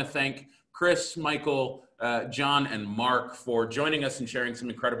 So I want to thank Chris, Michael, John, and Mark for joining us and sharing some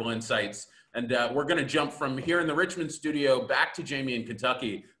incredible insights. And we're going to jump from here in the Richmond studio back to Jamie in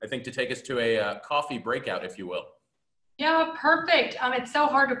Kentucky, I think, to take us to a coffee breakout, if you will. Yeah, perfect. It's so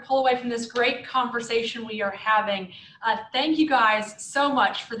hard to pull away from this great conversation we are having. Thank you guys so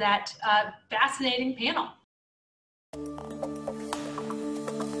much for that fascinating panel.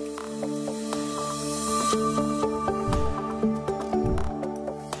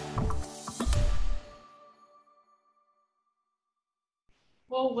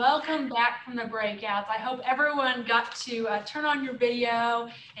 Well, welcome back from the breakouts. I hope everyone got to turn on your video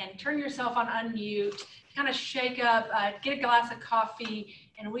and turn yourself on unmute, kind of shake up, get a glass of coffee,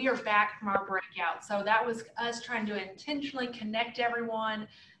 and we are back from our breakout. So that was us trying to intentionally connect everyone,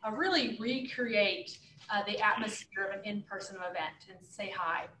 really recreate the atmosphere of an in-person event and say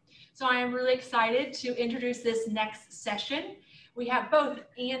hi. So I am really excited to introduce this next session. We have both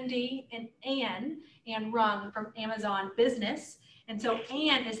Andy and Ann Rung from Amazon Business. And so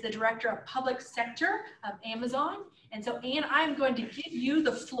Ann is the Director of Public Sector of Amazon. And so Ann, I'm going to give you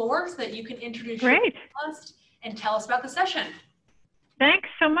the floor so that you can introduce your panelist and tell us about the session. Thanks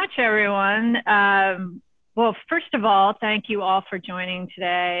so much, everyone. Well, first of all, thank you all for joining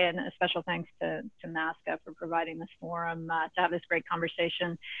today, and a special thanks to NASCA for providing this forum to have this great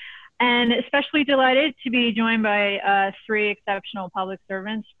conversation. And especially delighted to be joined by three exceptional public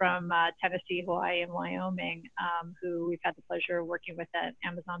servants from Tennessee, Hawaii, and Wyoming, who we've had the pleasure of working with at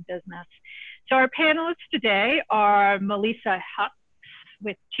Amazon Business. So our panelists today are Melissa Huck,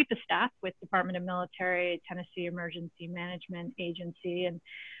 with Chief of Staff with Department of Military, Tennessee Emergency Management Agency, and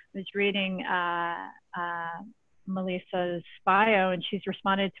I was reading Melissa's bio, and she's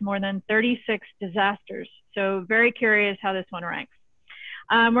responded to more than 36 disasters. So very curious how this one ranks.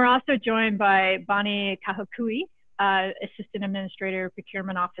 We're also joined by Bonnie Kahakui, Assistant Administrator,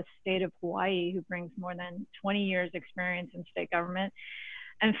 Procurement Office, State of Hawaii, who brings more than 20 years experience in state government.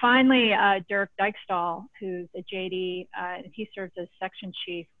 And finally, Dirk Dykestal, who's a JD, and he serves as Section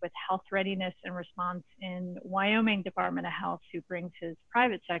Chief with Health Readiness and Response in Wyoming Department of Health, who brings his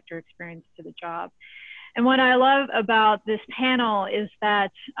private sector experience to the job. And what I love about this panel is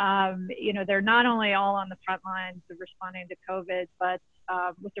that, you know, they're not only all on the front lines of responding to COVID, but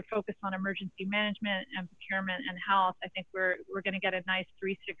with their focus on emergency management and procurement and health, I think we're going to get a nice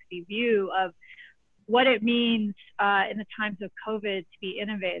 360 view of what it means in the times of COVID to be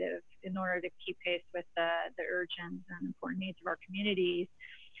innovative in order to keep pace with the urgent and important needs of our communities.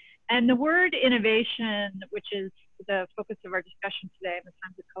 And the word innovation, which is the focus of our discussion today in the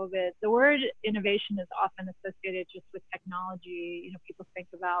times of COVID, the word innovation is often associated just with technology. You know, people think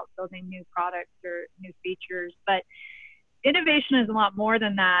about building new products or new features, but innovation is a lot more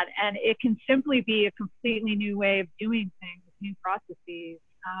than that. And it can simply be a completely new way of doing things, new processes.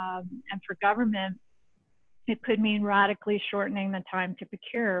 And for government, it could mean radically shortening the time to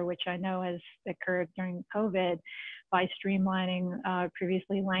procure, which I know has occurred during COVID, by streamlining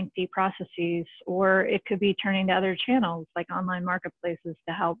previously lengthy processes, or it could be turning to other channels like online marketplaces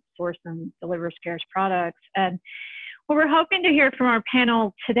to help source and deliver scarce products. And what we're hoping to hear from our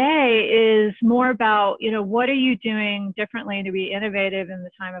panel today is more about, you know, what are you doing differently to be innovative in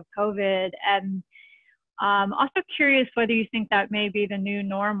the time of COVID? And also curious whether you think that may be the new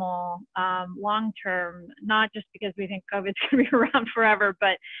normal long term, not just because we think COVID's going to be around forever,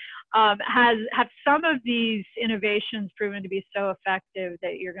 but have some of these innovations proven to be so effective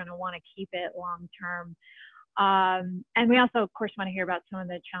that you're going to want to keep it long term? And we also, of course, want to hear about some of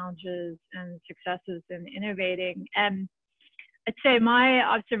the challenges and successes in innovating. And I'd say my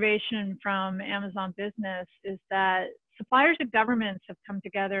observation from Amazon Business is that suppliers and governments have come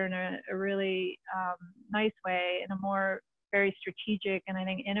together in a really nice way, in a more very strategic and I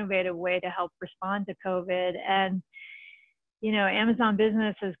think innovative way to help respond to COVID. And, you know, Amazon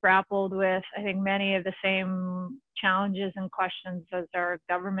Business has grappled with, I think, many of the same challenges and questions as our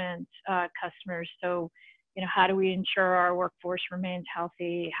government customers. So, you know, how do we ensure our workforce remains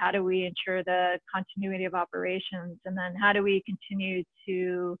healthy? How do we ensure the continuity of operations? And then how do we continue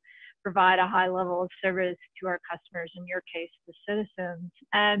to provide a high level of service to our customers, in your case, the citizens?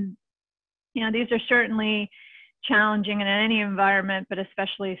 And, you know, these are certainly challenging in any environment, but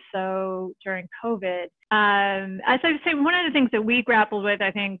especially so during COVID. As I was saying, one of the things that we grappled with,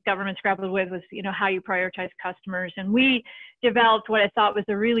 I think governments grappled with, was, you know, how you prioritize customers. And we developed what I thought was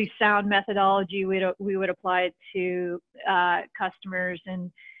a really sound methodology we would apply to customers,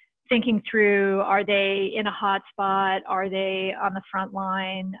 and thinking through, are they in a hot spot? Are they on the front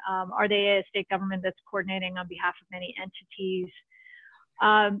line? Are they a state government that's coordinating on behalf of many entities?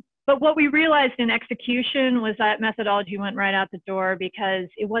 But what we realized in execution was that methodology went right out the door because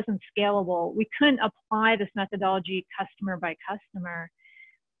it wasn't scalable. We couldn't apply this methodology customer by customer.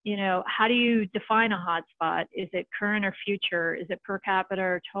 You know, how do you define a hotspot? Is it current or future? Is it per capita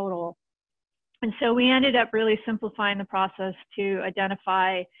or total? And so we ended up really simplifying the process to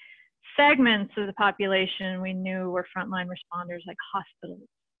identify segments of the population we knew were frontline responders, like hospitals,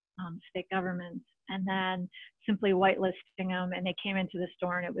 state governments, and then simply whitelisting them. And they came into the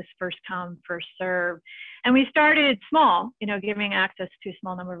store and it was first come, first serve. And we started small, you know, giving access to a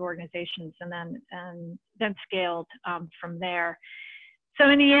small number of organizations, and then scaled from there. So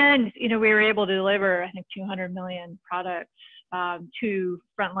in the end, you know, we were able to deliver, I think, 200 million products to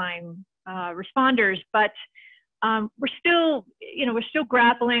frontline responders, but we're still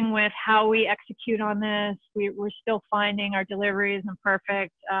grappling with how we execute on this. We're still finding our delivery isn't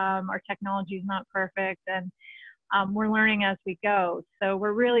perfect, our technology is not perfect, and we're learning as we go. So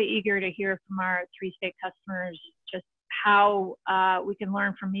we're really eager to hear from our 3 state customers just how we can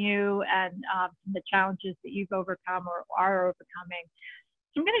learn from you and the challenges that you've overcome or are overcoming.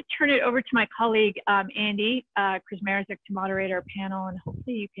 So I'm going to turn it over to my colleague, Andy Krasmerizik, to moderate our panel, and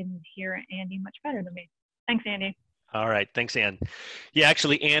hopefully you can hear Andy much better than me. Thanks, Andy. All right, thanks, Ann. Yeah,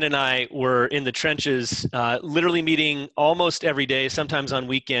 actually, Ann and I were in the trenches, literally meeting almost every day, sometimes on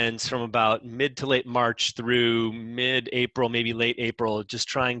weekends, from about mid to late March through mid-April, maybe late April, just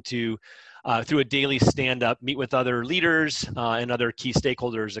trying to, through a daily stand-up, meet with other leaders and other key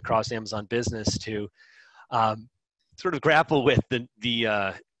stakeholders across Amazon Business to sort of grapple with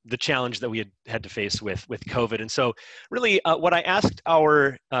the challenge that we had to face with COVID. And so really what I asked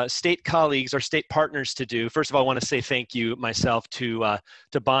our state colleagues, our state partners to do, first of all, I want to say thank you myself to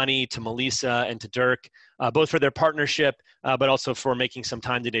Bonnie, to Melissa, and to Dirk, both for their partnership, but also for making some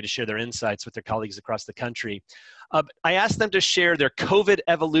time today to share their insights with their colleagues across the country. I asked them to share their COVID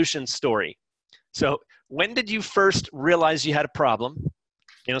evolution story. So when did you first realize you had a problem?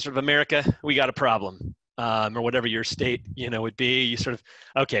 You know, sort of America, we got a problem. Or whatever your state, you know, would be, you sort of,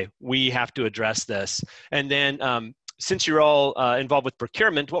 okay, we have to address this. And then since you're all involved with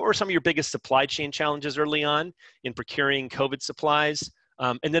procurement, what were some of your biggest supply chain challenges early on in procuring COVID supplies?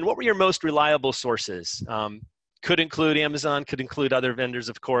 And then what were your most reliable sources? Could include Amazon, could include other vendors,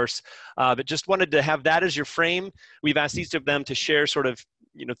 of course, but just wanted to have that as your frame. We've asked each of them to share sort of,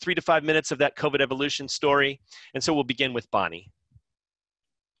 you know, 3 to 5 minutes of that COVID evolution story. And so we'll begin with Bonnie.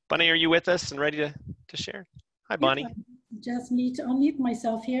 Bonnie, are you with us and ready to share? Hi, Bonnie. Just need to unmute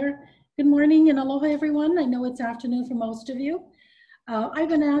myself here. Good morning and aloha, everyone. I know it's afternoon for most of you. I've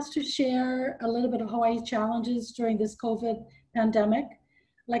been asked to share a little bit of Hawaii's challenges during this COVID pandemic.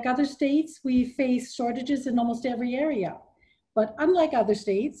 Like other states, we face shortages in almost every area. But unlike other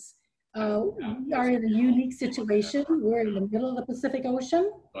states, we are in a unique situation. We're in the middle of the Pacific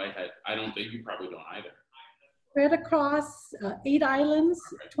Ocean. I don't think you probably don't either. Spread across 8 islands,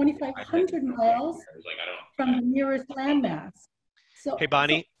 2,500 miles from the nearest landmass. So, hey,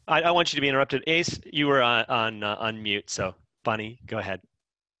 Bonnie, I want you to be interrupted. Ace, you were on mute, so Bonnie, go ahead.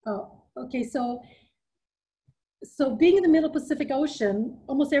 Oh, okay. So being in the middle Pacific Ocean,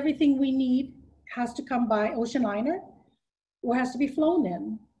 almost everything we need has to come by ocean liner or has to be flown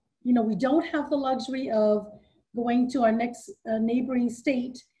in. You know, we don't have the luxury of going to our next neighboring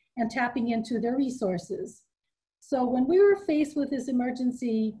state and tapping into their resources. So when we were faced with this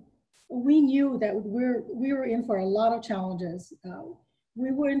emergency, we knew that we were in for a lot of challenges.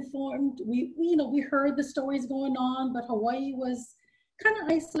 We were informed, we heard the stories going on, but Hawaii was kind of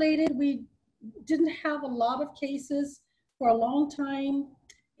isolated. We didn't have a lot of cases for a long time.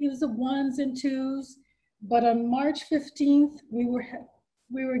 It was the 1s and 2s. But on March 15th, we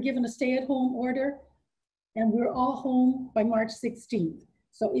were given a stay-at-home order, and we were all home by March 16th.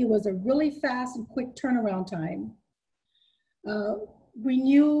 So it was a really fast and quick turnaround time. We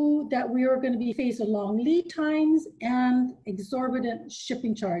knew that we were going to be faced with long lead times and exorbitant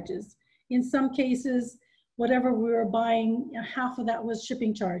shipping charges. In some cases, whatever we were buying, half of that was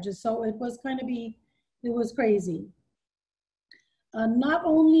shipping charges. So it was it was crazy. Not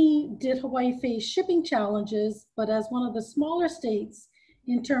only did Hawaii face shipping challenges, but as one of the smaller states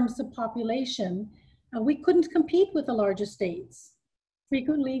in terms of population, we couldn't compete with the larger states.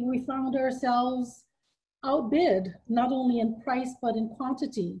 Frequently, we found ourselves outbid, not only in price, but in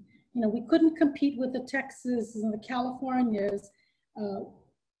quantity. You know, we couldn't compete with the Texas and the Californias. Our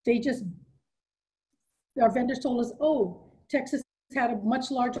vendors told us, oh, Texas had a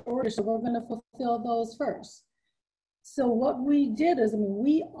much larger order, so we're gonna fulfill those first. So what we did is,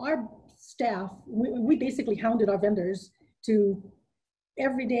 our staff, we basically hounded our vendors to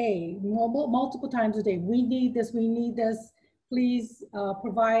every day, multiple times a day, we need this, please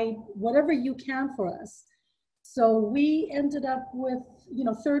provide whatever you can for us. So we ended up with,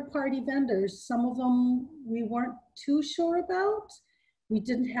 third-party vendors. Some of them we weren't too sure about. We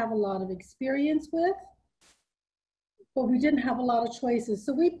didn't have a lot of experience with, but we didn't have a lot of choices.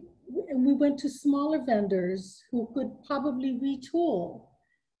 So we went to smaller vendors who could probably retool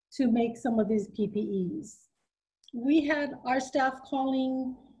to make some of these PPEs. We had our staff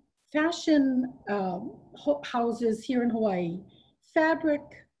calling fashion houses here in Hawaii, fabric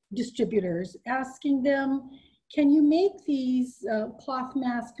distributors, asking them, can you make these cloth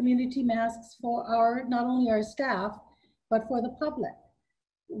masks, community masks for not only our staff, but for the public?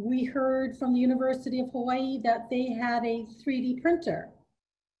 We heard from the University of Hawaii that they had a 3D printer,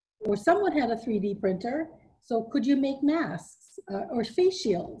 or someone had a 3D printer. So could you make masks or face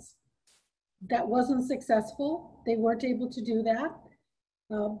shields? That wasn't successful. They weren't able to do that.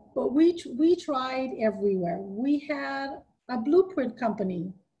 But we tried everywhere. We had a blueprint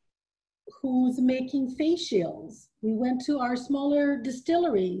company who's making face shields. We went to our smaller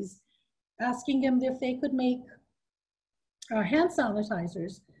distilleries, asking them if they could make hand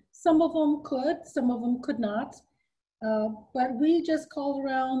sanitizers. Some of them could, some of them could not. But we just called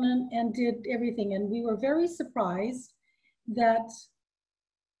around and did everything. And we were very surprised that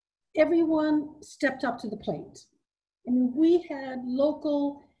everyone stepped up to the plate. I mean, we had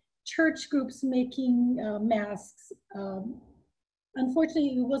local church groups making masks.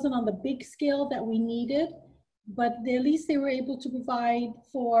 Unfortunately, it wasn't on the big scale that we needed, but at least they were able to provide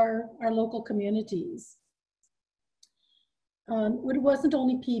for our local communities. It wasn't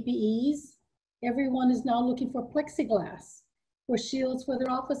only PPEs. Everyone is now looking for plexiglass, for shields for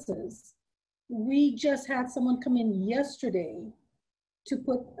their offices. We just had someone come in yesterday to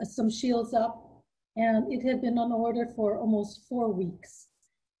put some shields up, and it had been on order for almost 4 weeks.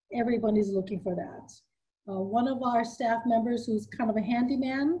 Everybody's looking for that. One of our staff members, who's kind of a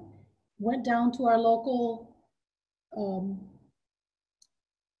handyman, went down to our local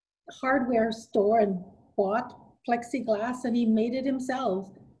hardware store and bought plexiglass, and he made it himself,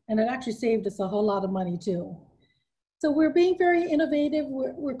 and it actually saved us a whole lot of money too. So we're being very innovative.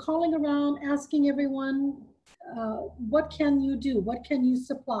 We're calling around, asking everyone, what can you do? What can you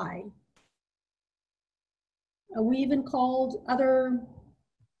supply? We even called other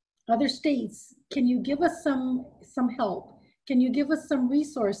states. Can you give us some help? Can you give us some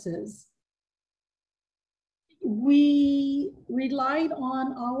resources? We relied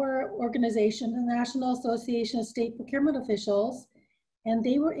on our organization, the National Association of State Procurement Officials, and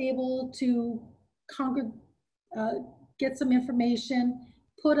they were able to get some information,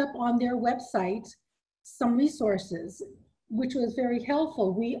 put up on their website some resources, which was very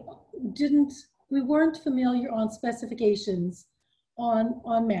helpful. We weren't familiar on specifications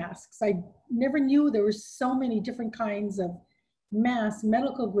on masks. I never knew there were so many different kinds of masks,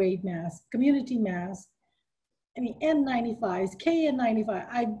 medical grade masks, community masks, I mean, N95s,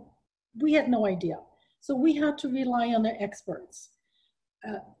 KN95, we had no idea. So we had to rely on the experts.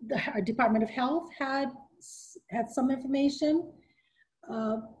 Our Department of Health had some information,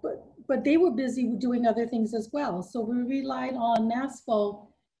 but they were busy doing other things as well. So we relied on NASFO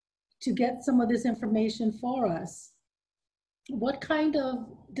to get some of this information for us. What kind of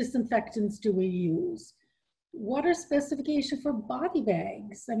disinfectants do we use? What are specifications for body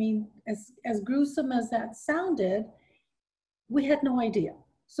bags? I mean, as gruesome as that sounded, we had no idea.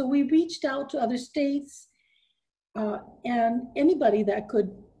 So we reached out to other states and anybody that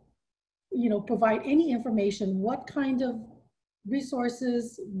could, provide any information. What kind of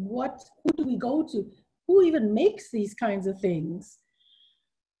resources? Who do we go to? Who even makes these kinds of things?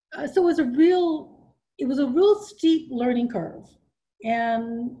 So it was a real steep learning curve.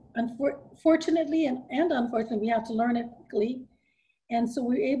 And fortunately and unfortunately, we have to learn it quickly. And so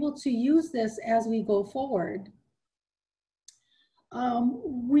we're able to use this as we go forward.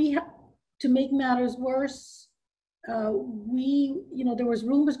 To make matters worse, there was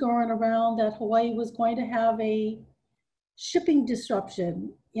rumors going around that Hawaii was going to have a shipping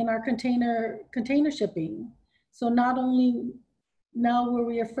disruption in our container shipping. So not only now were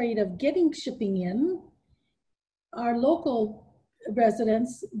we afraid of getting shipping in, our local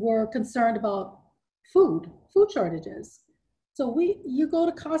residents were concerned about food shortages. So you go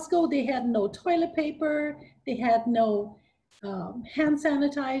to Costco, they had no toilet paper, they had no hand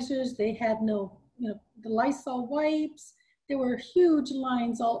sanitizers, they had no, the Lysol wipes. There were huge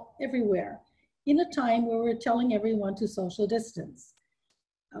lines everywhere in a time where we're telling everyone to social distance.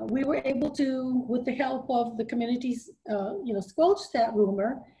 We were able to, with the help of the communities, squelch that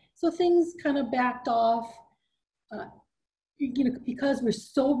rumor. So things kind of backed off, because we're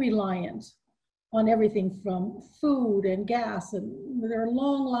so reliant on everything from food and gas, and there are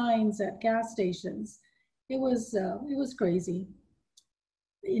long lines at gas stations. It was crazy.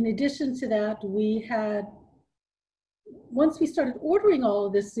 In addition to that, once we started ordering all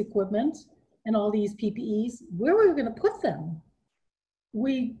of this equipment and all these PPEs, where were we going to put them?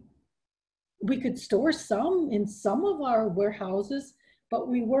 We could store some in some of our warehouses, but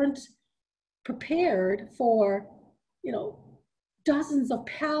we weren't prepared for, dozens of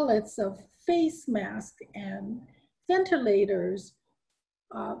pallets of face masks and ventilators.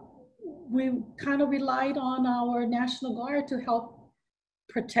 We kind of relied on our National Guard to help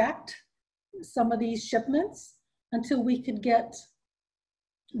protect some of these shipments until we could get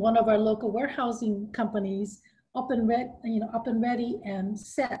one of our local warehousing companies up and ready and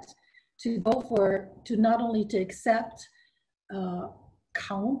set to not only to accept,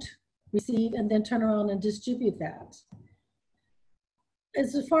 count, receive, and then turn around and distribute that.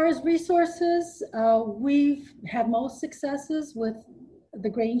 As far as resources, we've had most successes with the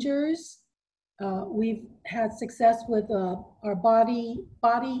Grangers. We've had success with our body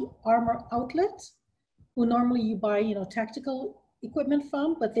armor outlet, who normally you buy, tactical equipment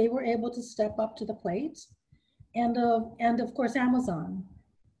from, but they were able to step up to the plate. And of course, Amazon.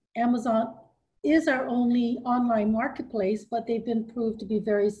 Amazon is our only online marketplace, but they've been proved to be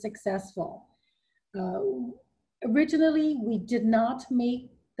very successful. Originally, we did not make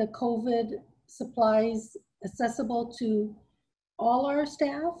the COVID supplies accessible to all our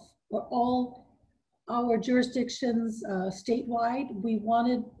staff or all our jurisdictions statewide. We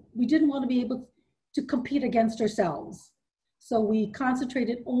didn't want to be able to compete against ourselves. So we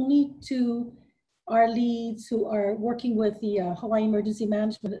concentrated only to our leads who are working with the Hawaii Emergency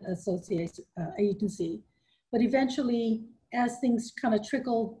Management Association agency. But eventually, as things kind of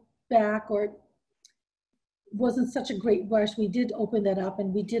trickled back or wasn't such a great rush, we did open that up,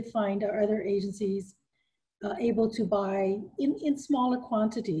 and we did find our other agencies able to buy in smaller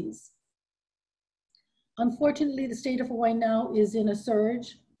quantities. Unfortunately, the state of Hawaii now is in a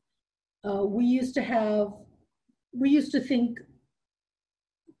surge. We used to think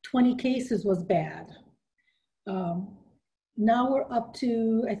 20 cases was bad. Now we're up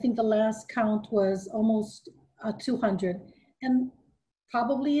to, I think the last count was almost 200. And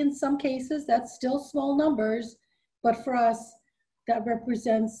probably in some cases, that's still small numbers, but for us, that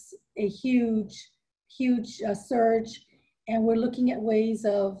represents a huge surge. And we're looking at ways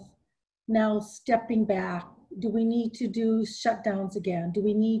of now stepping back. Do we need to do shutdowns again? Do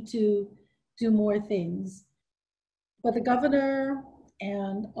we need to do more things? But the governor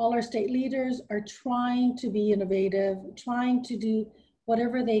and all our state leaders are trying to be innovative, trying to do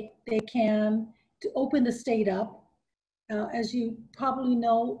whatever they can to open the state up. As you probably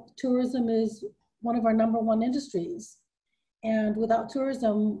know, tourism is one of our #1 industries. And without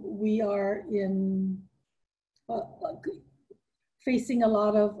tourism, we are facing a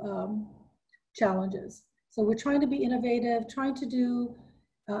lot of challenges. So we're trying to be innovative, trying to do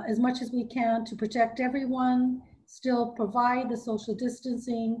as much as we can to protect everyone, still provide the social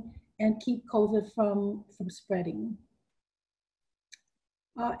distancing, and keep COVID from spreading.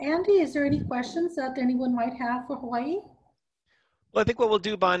 Andy, is there any questions that anyone might have for Hawaii? Well, I think what we'll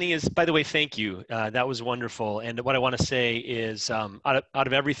do, Bonnie, is, by the way, thank you. That was wonderful. And what I want to say is, out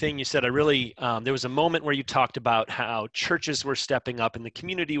of everything you said, I really, there was a moment where you talked about how churches were stepping up and the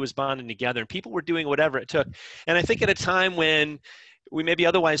community was bonding together and people were doing whatever it took. And I think at a time when we maybe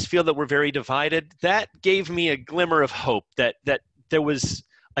otherwise feel that we're very divided, that gave me a glimmer of hope that there was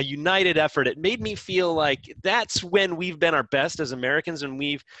a united effort. It made me feel like that's when we've been our best as Americans, and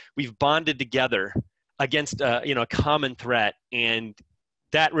we've bonded together against a common threat, and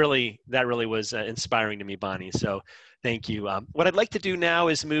that really was inspiring to me, Bonnie. So thank you. What I'd like to do now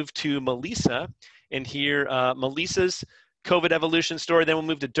is move to Melissa and hear Melissa's COVID evolution story. Then we'll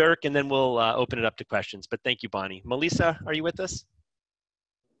move to Dirk, and then we'll open it up to questions. But thank you, Bonnie. Melissa, are you with us?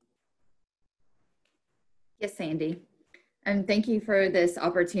 Yes, Sandy. And thank you for this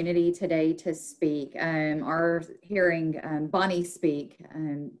opportunity today to speak. Our hearing Bonnie speak,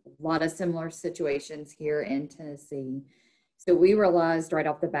 a lot of similar situations here in Tennessee. So we realized right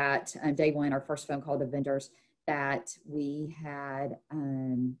off the bat, day one, our first phone call to vendors, that we had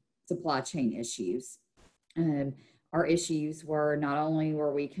supply chain issues. Our issues were not only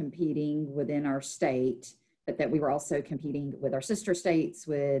were we competing within our state, but that we were also competing with our sister states,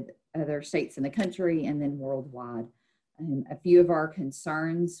 with other states in the country, and then worldwide. A few of our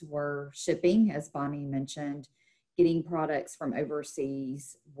concerns were shipping, as Bonnie mentioned. Getting products from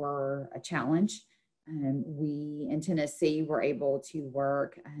overseas were a challenge. We in Tennessee were able to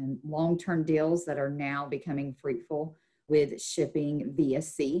work long-term deals that are now becoming fruitful with shipping via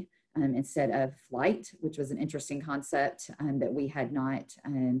sea instead of flight, which was an interesting concept that we had not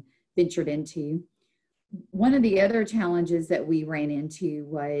ventured into. One of the other challenges that we ran into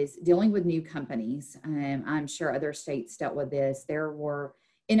was dealing with new companies. I'm sure other states dealt with this. There were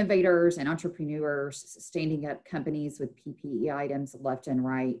innovators and entrepreneurs standing up companies with PPE items left and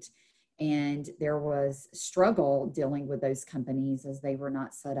right. And there was struggle dealing with those companies as they were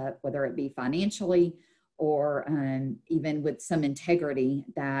not set up, whether it be financially or even with some integrity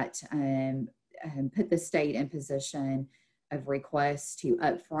that put the state in position of requests to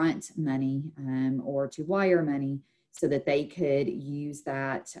upfront money or to wire money so that they could use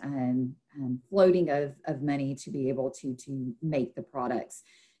that floating of money to be able to make the products.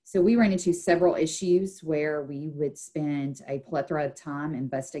 So we ran into several issues where we would spend a plethora of time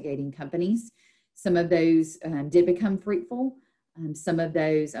investigating companies. Some of those did become fruitful. Some of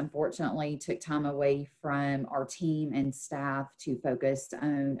those, unfortunately, took time away from our team and staff to focus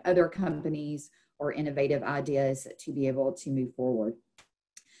on other companies or innovative ideas to be able to move forward.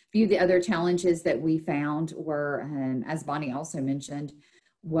 A few of the other challenges that we found were, as Bonnie also mentioned,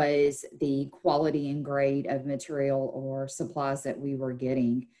 was the quality and grade of material or supplies that we were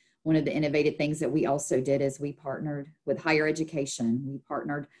getting. One of the innovative things that we also did is we partnered with higher education. We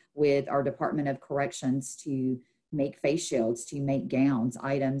partnered with our Department of Corrections to make face shields, to make gowns,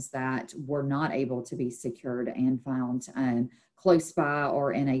 items that were not able to be secured and found close by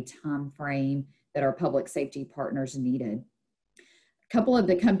or in a time frame that our public safety partners needed. A couple of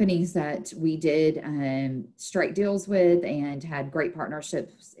the companies that we did strike deals with and had great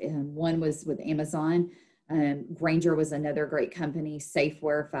partnerships, one was with Amazon. Granger was another great company.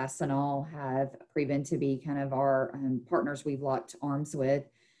 Safeware, Fastenal have proven to be kind of our partners we've locked arms with.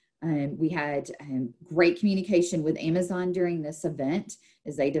 We had great communication with Amazon during this event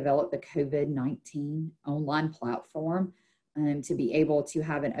as they developed the COVID-19 online platform to be able to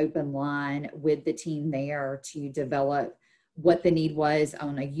have an open line with the team there to develop what the need was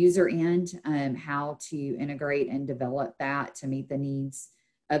on a user end, how to integrate and develop that to meet the needs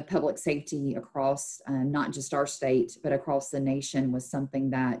of public safety across not just our state, but across the nation was something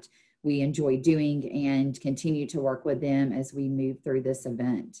that we enjoy doing and continue to work with them as we move through this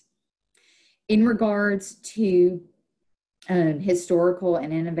event. In regards to historical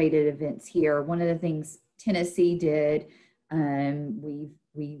and innovative events here, one of the things Tennessee did,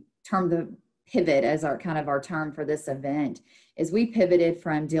 we termed the pivot as our kind of our term for this event, is we pivoted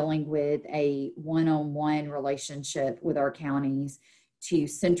from dealing with a one-on-one relationship with our counties to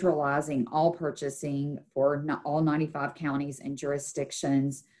centralizing all purchasing for all 95 counties and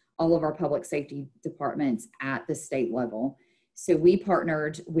jurisdictions, all of our public safety departments at the state level. So we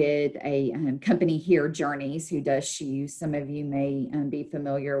partnered with a company here, Journeys, who does shoes. Some of you may be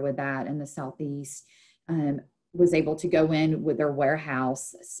familiar with that in the Southeast. Was able to go in with their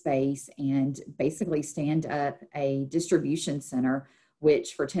warehouse space and basically stand up a distribution center,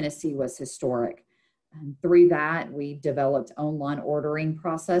 which for Tennessee was historic. Through that, we developed online ordering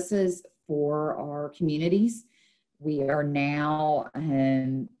processes for our communities. We are now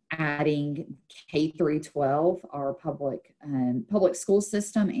adding K through 12, our public school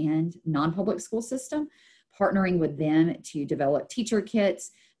system and non-public school system, partnering with them to develop teacher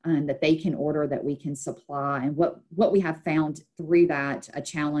kits that they can order, that we can supply. And what we have found through that, a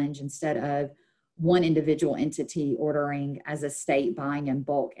challenge, instead of one individual entity ordering as a state, buying in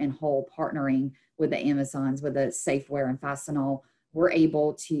bulk and whole, partnering with the Amazons, with the Safeware and Fastenal, we're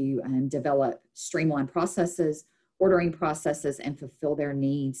able to develop streamlined processes, ordering processes, and fulfill their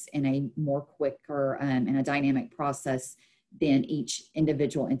needs in a more quicker and a dynamic process than each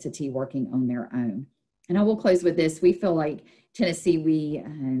individual entity working on their own. And I will close with this. We feel like Tennessee, we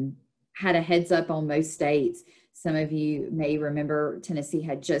had a heads up on most states. Some of you may remember Tennessee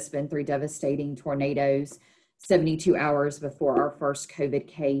had just been through devastating tornadoes 72 hours before our first COVID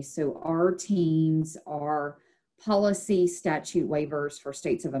case. So our teams, our policy statute waivers for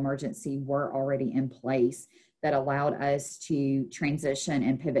states of emergency were already in place that allowed us to transition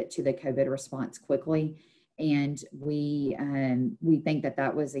and pivot to the COVID response quickly. And we think that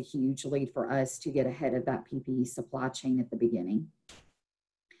that was a huge lead for us to get ahead of that PPE supply chain at the beginning.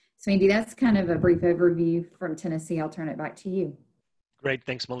 So Andy, that's kind of a brief overview from Tennessee. I'll turn it back to you. Great,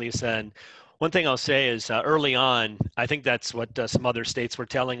 thanks, Melissa. And one thing I'll say is early on, I think that's what some other states were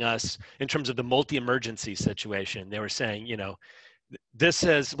telling us in terms of the multi-emergency situation. They were saying, you know, this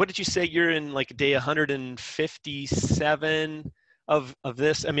says, what did you say? You're in like day 157 of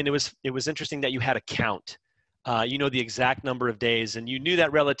this. I mean, it was interesting that you had a count. You know the exact number of days, and you knew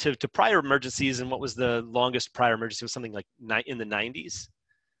that relative to prior emergencies. And what was the longest prior emergency? It was something like in the 90s.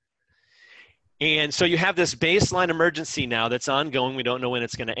 And so you have this baseline emergency now that's ongoing. We don't know when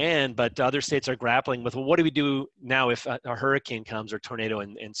it's going to end, but other states are grappling with, well, what do we do now if a hurricane comes or tornado?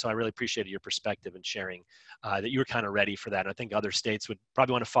 And so I really appreciated your perspective and sharing that you were kind of ready for that. And I think other states would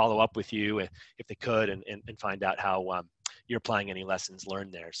probably want to follow up with you if they could and find out how you're applying any lessons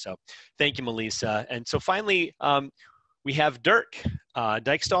learned there. So thank you, Melissa. And so finally, we have Dirk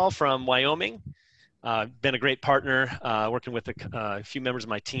Dykestal from Wyoming. Been a great partner working with a few members of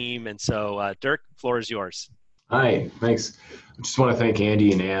my team. And so Dirk, floor is yours. Hi, thanks. I just want to thank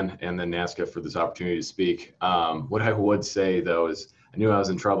Andy and Ann and then NASCA for this opportunity to speak. What I would say though is I knew I was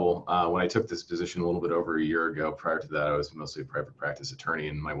in trouble when I took this position a little bit over a year ago. Prior to that, I was mostly a private practice attorney,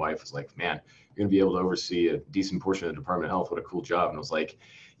 and my wife was like, man, you're going to be able to oversee a decent portion of the Department of Health. What a cool job. And I was like,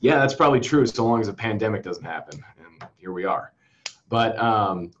 yeah, that's probably true so long as a pandemic doesn't happen. And here we are. But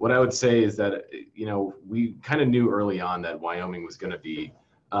what I would say is that, you know, we kind of knew early on that Wyoming was going to be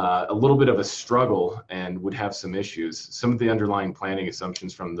a little bit of a struggle and would have some issues. Some of the underlying planning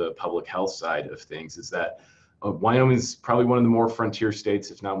assumptions from the public health side of things is that Wyoming is probably one of the more frontier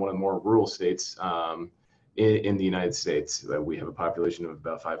states, if not one of the more rural states in the United States. We have a population of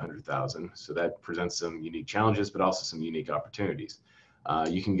about 500,000. So that presents some unique challenges, but also some unique opportunities.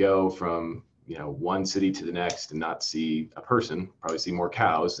 You can go from one city to the next and not see a person, probably see more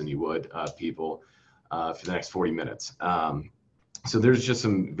cows than you would people for the next 40 minutes. So there's just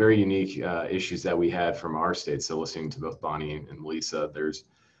some very unique issues that we had from our state. So listening to both Bonnie and Melissa, there's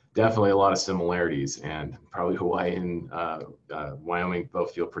definitely a lot of similarities, and probably Hawaii and Wyoming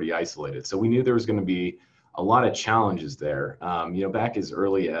both feel pretty isolated. So we knew there was going to be a lot of challenges there. Back as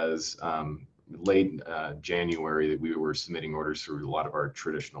early as late January, that we were submitting orders through a lot of our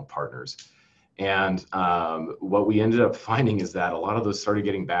traditional partners. And what we ended up finding is that a lot of those started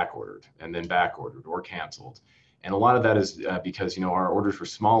getting back ordered and then back ordered or canceled. And a lot of that is because, our orders were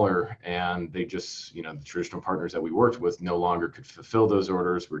smaller, and they just, the traditional partners that we worked with no longer could fulfill those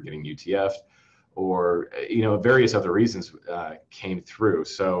orders. We're getting UTF, or, various other reasons came through.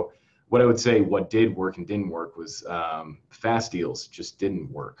 So what I would say, what did work and didn't work was fast deals just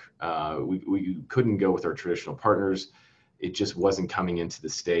didn't work. We couldn't go with our traditional partners. It just wasn't coming into the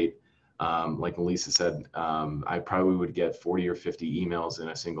state. Like Melissa said, I probably would get 40 or 50 emails in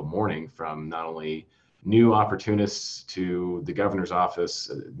a single morning from not only new opportunists to the governor's office,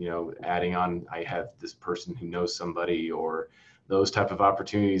 adding on, I have this person who knows somebody, or those type of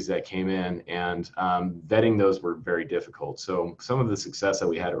opportunities that came in, and vetting those were very difficult. So some of the success that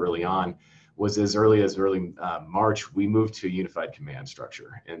we had early on was as early as March, we moved to a unified command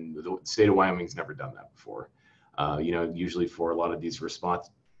structure, and the state of Wyoming's never done that before. Usually for a lot of these response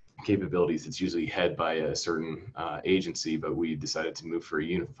capabilities, it's usually head by a certain agency, but we decided to move for a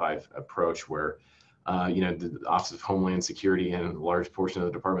unified approach where the Office of Homeland Security and a large portion of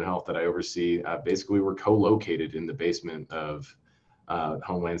the Department of Health that I oversee, basically were co-located in the basement of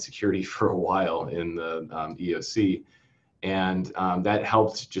Homeland Security for a while in the EOC. And that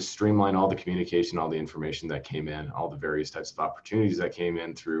helped just streamline all the communication, all the information that came in, all the various types of opportunities that came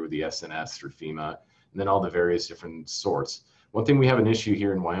in through the SNS, through FEMA, and then all the various different sorts. One thing we have an issue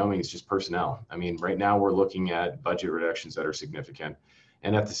here in Wyoming is just personnel. I mean, right now we're looking at budget reductions that are significant,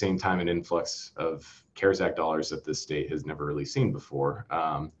 and at the same time, an influx of CARES Act dollars that this state has never really seen before.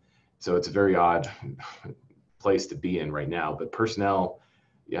 So it's a very odd place to be in right now. But personnel,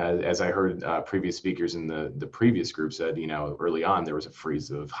 as I heard previous speakers in the previous group said, early on there was a freeze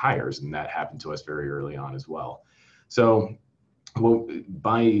of hires, and that happened to us very early on as well. So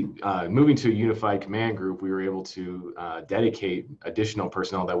by moving to a unified command group, we were able to dedicate additional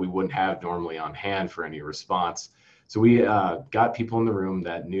personnel that we wouldn't have normally on hand for any response. So we got people in the room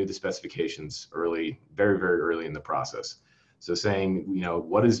that knew the specifications early, very, very early in the process. So saying,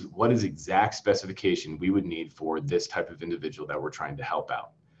 what is exact specification we would need for this type of individual that we're trying to help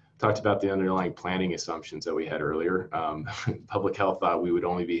out. Talked about the underlying planning assumptions that we had earlier. Public health thought we would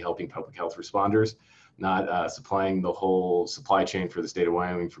only be helping public health responders, not supplying the whole supply chain for the state of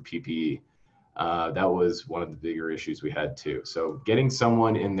Wyoming for PPE. That was one of the bigger issues we had too. So getting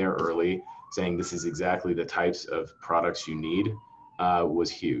someone in there early, saying this is exactly the types of products you need was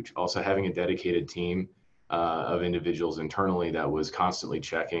huge. Also having a dedicated team of individuals internally that was constantly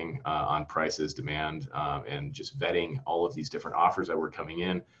checking on prices, demand, and just vetting all of these different offers that were coming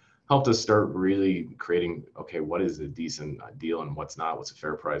in helped us start really creating, okay, what is a decent deal and what's not, what's a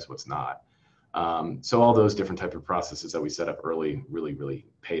fair price, what's not. So all those different type of processes that we set up early really, really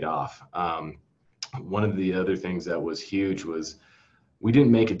paid off. One of the other things that was huge was we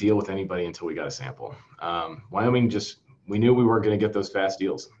didn't make a deal with anybody until we got a sample. Wyoming we knew we weren't going to get those fast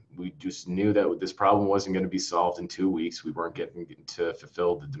deals. We just knew that this problem wasn't going to be solved in 2 weeks. We weren't getting to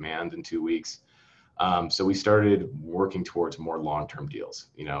fulfill the demand in 2 weeks. So we started working towards more long-term deals.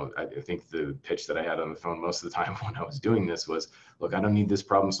 You know, I think the pitch that I had on the phone most of the time when I was doing this was, look, I don't need this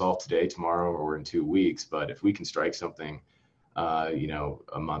problem solved today, tomorrow, or in 2 weeks, but if we can strike something, you know,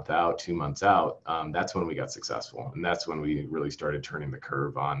 a month out, 2 months out, that's when we got successful. And that's when we really started turning the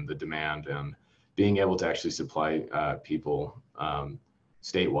curve on the demand and being able to actually supply people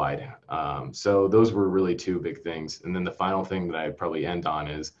statewide. So those were really two big things. And then the final thing that I'd probably end on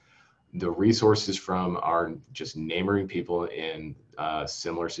is the resources from our just neighboring people in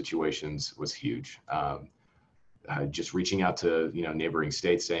similar situations was huge. Just reaching out to, you know, neighboring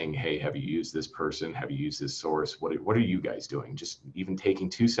states saying, hey, have you used this person? Have you used this source? What are you guys doing? Just even taking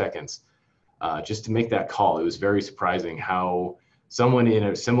 2 seconds just to make that call. It was very surprising how someone in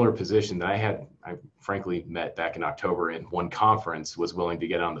a similar position that I frankly met back in October in one conference was willing to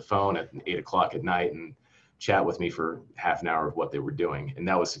get on the phone at 8 o'clock at night and chat with me for half an hour of what they were doing. And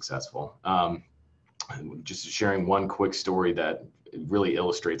that was successful. Just sharing one quick story that really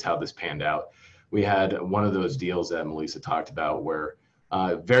illustrates how this panned out. We had one of those deals that Melissa talked about where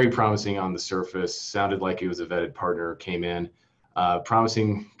very promising on the surface, sounded like it was a vetted partner, came in,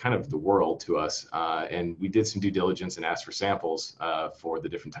 promising kind of the world to us. And we did some due diligence and asked for samples for the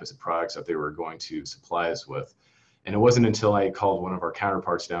different types of products that they were going to supply us with. And it wasn't until I called one of our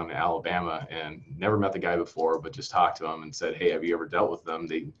counterparts down in Alabama and never met the guy before, but just talked to him and said, hey, have you ever dealt with them?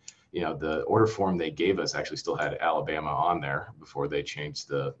 They, you know, the order form they gave us actually still had Alabama on there before they changed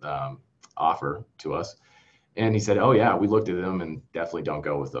the offer to us. And he said, oh yeah, we looked at them and definitely don't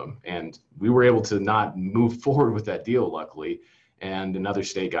go with them. And we were able to not move forward with that deal, luckily. And another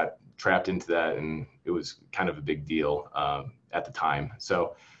state got trapped into that, and it was kind of a big deal at the time.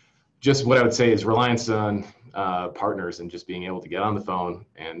 So just what I would say is reliance on partners and just being able to get on the phone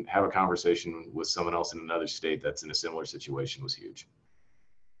and have a conversation with someone else in another state that's in a similar situation was huge.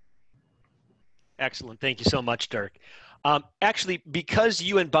 Excellent. Thank you so much, Dirk. Actually, because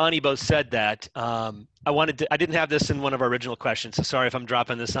you and Bonnie both said that, I didn't have this in one of our original questions, so sorry if I'm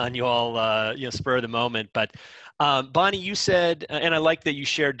dropping this on you all, you know, spur of the moment. But Bonnie, you said, and I like that you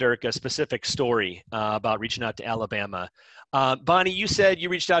shared, Dirk, a specific story about reaching out to Alabama. Bonnie, you said you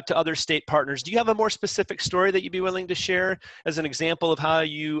reached out to other state partners. Do you have a more specific story that you'd be willing to share as an example of how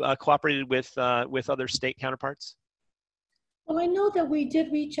you cooperated with other state counterparts? Well, I know that we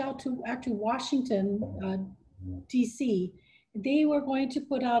did reach out to actually Washington, DC. They were going to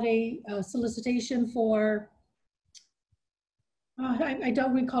put out a solicitation for, I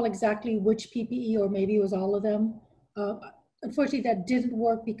don't recall exactly which PPE, or maybe it was all of them. Unfortunately, that didn't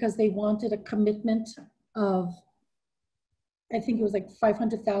work because they wanted a commitment of, I think it was like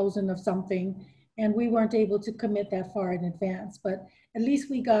 500,000 of something, and we weren't able to commit that far in advance. But at least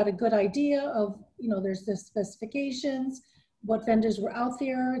we got a good idea of, you know, there's the specifications, what vendors were out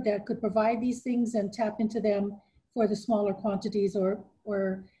there that could provide these things, and tap into them for the smaller quantities,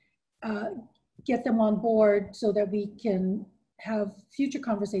 or get them on board so that we can have future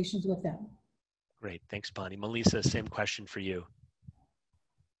conversations with them. Great, thanks, Bonnie. Melissa, same question for you.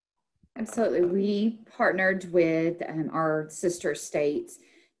 Absolutely. We partnered with our sister states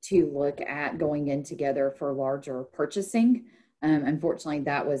to look at going in together for larger purchasing. Unfortunately,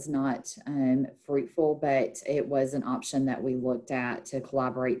 that was not fruitful, but it was an option that we looked at to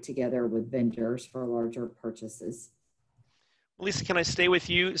collaborate together with vendors for larger purchases. Lisa, can I stay with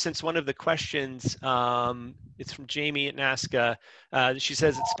you? Since one of the questions, it's from Jamie at NASCA. She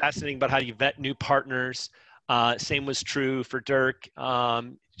says it's fascinating about how you vet new partners. Same was true for Dirk.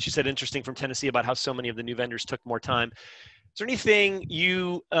 She said interesting from Tennessee about how so many of the new vendors took more time. Is there anything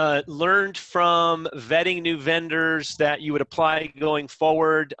you learned from vetting new vendors that you would apply going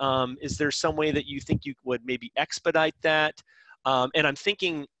forward? Is there some way that you think you would maybe expedite that? And I'm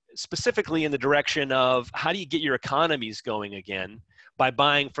thinking specifically in the direction of how do you get your economies going again by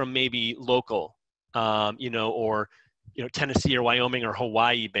buying from maybe local, you know, or you know, Tennessee or Wyoming or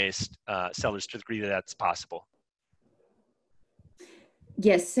Hawaii based sellers to the degree that that's possible?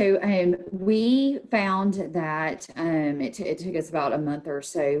 Yes, so we found that it took us about a month or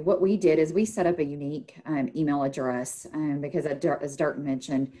so. What we did is we set up a unique email address because as Dirk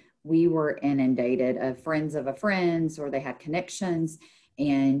mentioned, we were inundated of friends of a friends, or they had connections,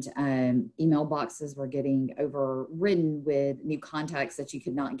 and email boxes were getting overridden with new contacts that you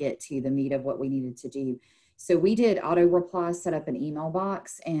could not get to the meat of what we needed to do. So we did auto reply, set up an email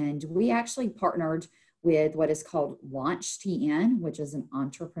box, and we actually partnered with what is called Launch TN, which is an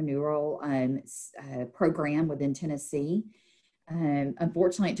entrepreneurial program within Tennessee.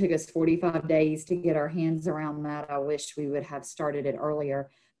 Unfortunately, it took us 45 days to get our hands around that. I wish we would have started it earlier,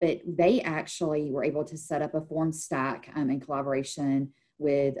 but they actually were able to set up a form stack in collaboration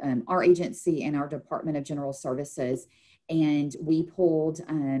with our agency and our Department of General Services. And we pulled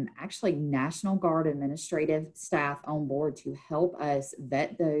actually National Guard administrative staff on board to help us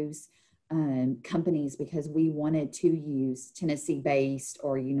vet those companies, because we wanted to use Tennessee-based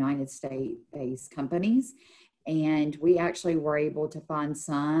or United States-based companies. And we actually were able to find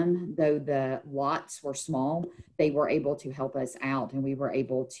some, though the lots were small, they were able to help us out, and we were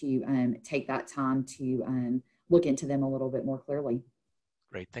able to take that time to look into them a little bit more clearly.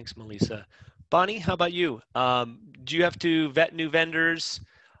 Great, thanks, Melissa. Bonnie, how about you? Do you have to vet new vendors?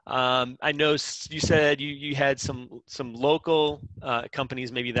 I know you said you had some local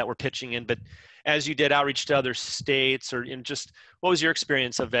companies maybe that were pitching in, but as you did outreach to other states, or just what was your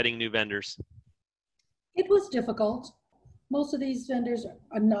experience of vetting new vendors? It was difficult. Most of these vendors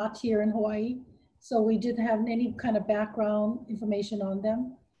are not here in Hawaii, so we didn't have any kind of background information on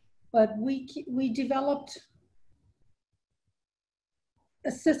them. But we developed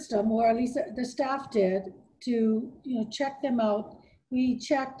a system, or at least the staff did, to check them out. We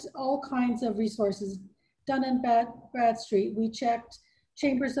checked all kinds of resources. Dun and Bradstreet. We checked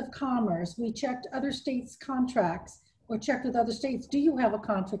chambers of commerce. We checked other states' contracts, or checked with other states. Do you have a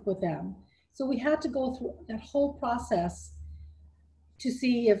contract with them? So we had to go through that whole process to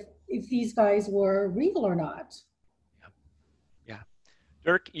see if these guys were real or not. Yeah.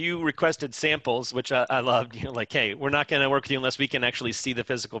 Dirk, you requested samples, which I loved. Like, hey, we're not going to work with you unless we can actually see the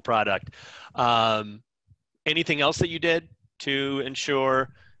physical product. Anything else that you did to ensure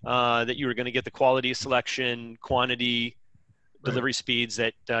that you were going to get the quality, selection, quantity, delivery speeds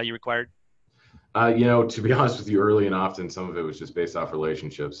that you required? To be honest with you, early and often, some of it was just based off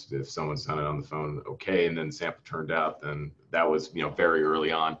relationships. If someone sounded on the phone okay, and then the sample turned out, then that was, very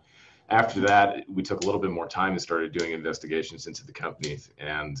early on. After that, we took a little bit more time and started doing investigations into the companies.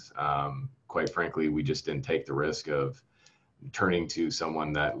 And quite frankly, we just didn't take the risk of turning to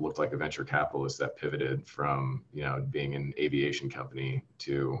someone that looked like a venture capitalist that pivoted from, being an aviation company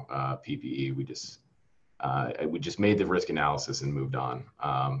to PPE. We just made the risk analysis and moved on.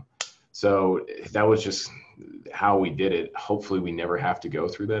 So that was just how we did it. Hopefully we never have to go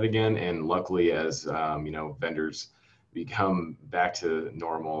through that again. And luckily, as vendors become back to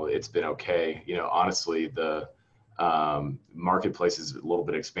normal, it's been okay. Honestly, the marketplace is a little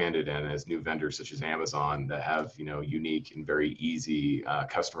bit expanded, and as new vendors such as Amazon that have unique and very easy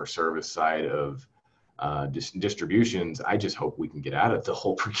customer service side of distributions, I just hope we can get out of the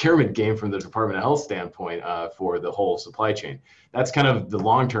whole procurement game from the Department of Health standpoint for the whole supply chain. That's kind of the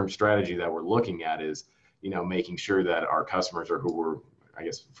long-term strategy that we're looking at, is making sure that our customers, or who we're, I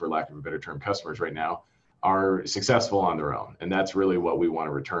guess for lack of a better term, customers right now, are successful on their own. And that's really what we want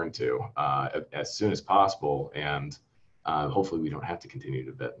to return to as soon as possible. And hopefully we don't have to continue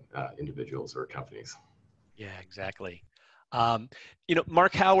to vet individuals or companies. Yeah, exactly.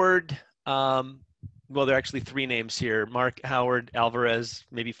 Mark Howard, well, there are actually 3 names here: Mark, Howard, Alvarez,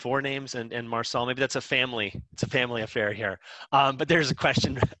 maybe 4 names, and Marcel. Maybe that's it's a family affair here. But there's a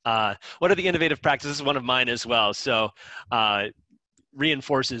question, what are the innovative practices? This is one of mine as well. So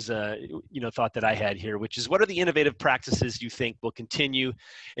reinforces thought that I had here, which is, what are the innovative practices you think will continue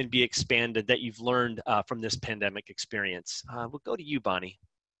and be expanded that you've learned from this pandemic experience? We'll go to you, Bonnie.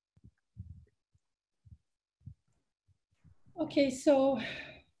 Okay, so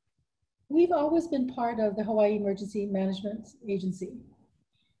we've always been part of the Hawaii Emergency Management Agency,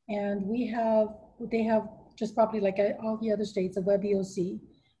 and they have just probably like all the other states, a web EOC.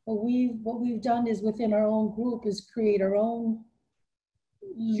 But what we've done is, within our own group, is create our own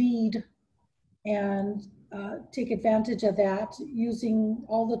lead and take advantage of that using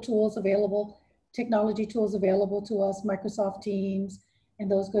all the tools available, technology tools available to us, Microsoft Teams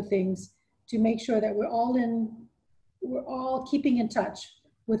and those good things, to make sure that we're all keeping in touch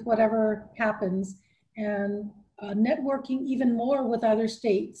with whatever happens, and networking even more with other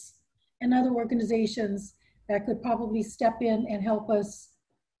states and other organizations that could probably step in and help us,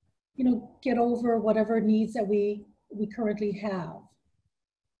 get over whatever needs that we currently have.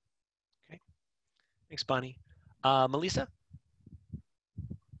 Okay, thanks, Bonnie. Melissa?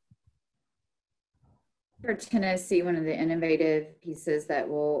 For Tennessee, one of the innovative pieces that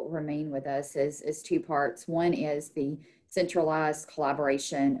will remain with us is 2 parts. One is the centralized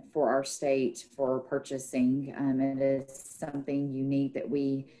collaboration for our state for purchasing. It is something unique that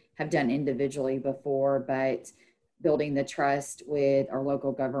we have done individually before, but building the trust with our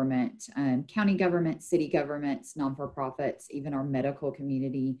local government, county government, city governments, non-for-profits, even our medical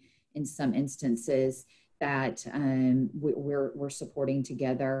community in some instances, that we're supporting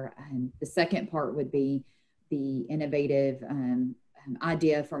together. The second part would be the innovative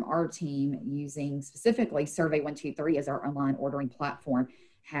idea from our team using specifically Survey 123 as our online ordering platform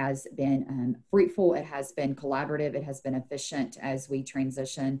has been fruitful. It has been collaborative. It has been efficient as we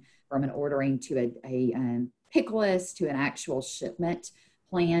transition from an ordering to a pick list to an actual shipment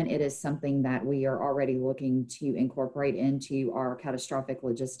plan. It is something that we are already looking to incorporate into our catastrophic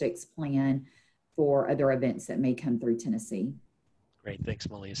logistics plan for other events that may come through Tennessee. Great, thanks,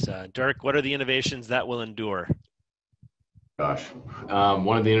 Melissa. Dirk, what are the innovations that will endure? Gosh,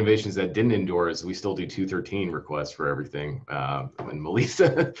 one of the innovations that didn't endure is we still do 213 requests for everything. And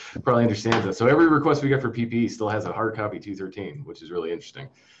Melissa probably understands that. So every request we get for PPE still has a hard copy 213, which is really interesting.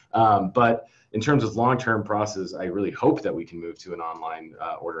 But in terms of long-term process, I really hope that we can move to an online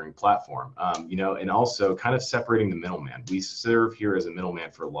ordering platform, and also kind of separating the middleman. We serve here as a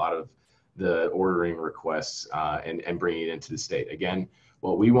middleman for a lot of the ordering requests and bringing it into the state. Again,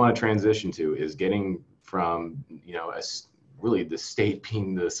 what we want to transition to is getting from, really the state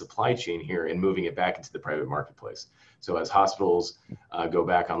being the supply chain here and moving it back into the private marketplace. So as hospitals go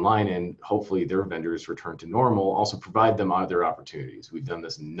back online and hopefully their vendors return to normal, also provide them other opportunities. We've done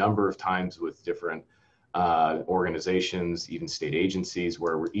this a number of times with different organizations, even state agencies,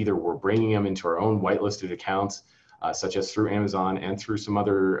 where we're bringing them into our own whitelisted accounts, such as through Amazon and through some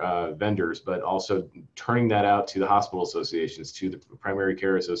other vendors, but also turning that out to the hospital associations, to the primary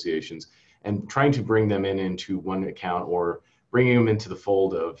care associations, and trying to bring them into one account, or bringing them into the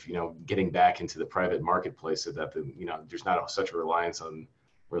fold of, getting back into the private marketplace, so that there's not such a reliance on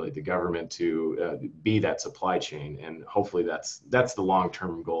really the government to be that supply chain. And hopefully that's the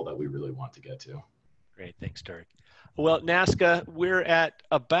long-term goal that we really want to get to. Great, thanks, Dirk. Well, NASCA, we're at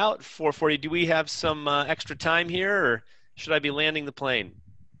about 4:40. Do we have some extra time here, or should I be landing the plane?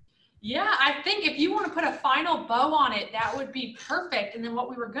 Yeah, I think if you want to put a final bow on it, that would be perfect. And then what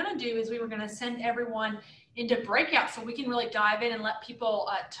we were going to do is we were going to send everyone into breakout so we can really dive in and let people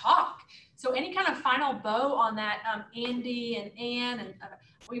talk. So any kind of final bow on that, Andy and Ann, and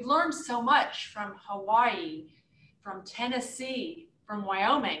we've learned so much from Hawaii, from Tennessee, from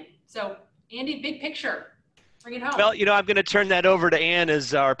Wyoming. So Andy, big picture. Bring it home. Well, I'm going to turn that over to Ann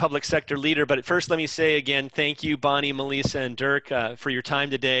as our public sector leader. But first, let me say again, thank you, Bonnie, Melissa, and Dirk, for your time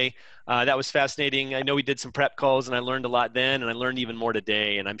today. That was fascinating. I know we did some prep calls, and I learned a lot then, and I learned even more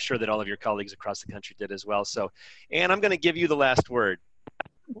today. And I'm sure that all of your colleagues across the country did as well. So, Ann, I'm going to give you the last word.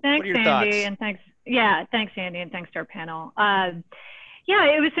 Thanks, Andy, thoughts? And thanks. Yeah, thanks, Andy, and thanks to our panel. Yeah,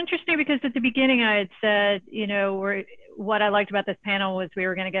 it was interesting because at the beginning I had said, what I liked about this panel was we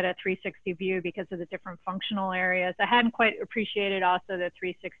were going to get a 360 view because of the different functional areas. I hadn't quite appreciated also the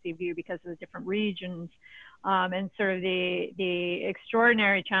 360 view because of the different regions and sort of the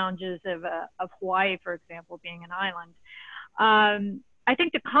extraordinary challenges of Hawaii, for example, being an island. I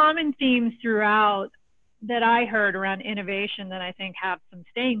think the common themes throughout that I heard around innovation that I think have some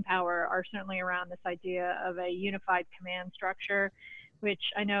staying power are certainly around this idea of a unified command structure, which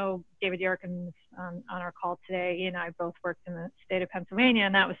I know David Yerkins on our call today, he and I both worked in the state of Pennsylvania,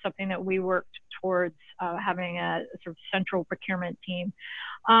 and that was something that we worked towards having a sort of central procurement team.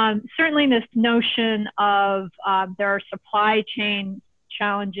 Certainly this notion of there are supply chain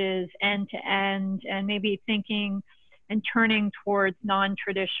challenges end to end, and maybe thinking and turning towards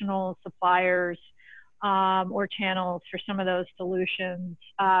non-traditional suppliers or channels for some of those solutions.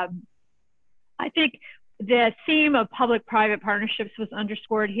 I think the theme of public-private partnerships was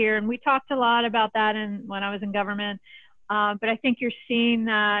underscored here, and we talked a lot about that when I was in government, but I think you're seeing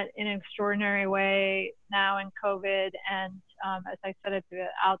that in an extraordinary way now in COVID, and as I said at the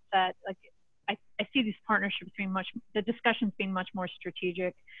outset, like I see these partnerships being the discussions being much more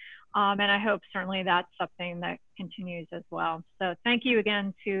strategic, and I hope certainly that's something that continues as well. So thank you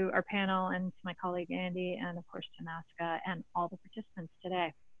again to our panel and to my colleague Andy, and of course to NASCA and all the participants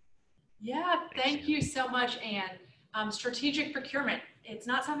today. Yeah, thank you so much, Ann. Strategic procurement, it's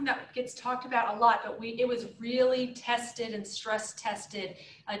not something that gets talked about a lot, but it was really tested and stress tested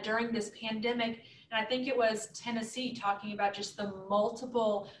during this pandemic. And I think it was Tennessee talking about just the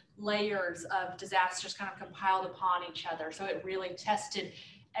multiple layers of disasters kind of compiled upon each other. So it really tested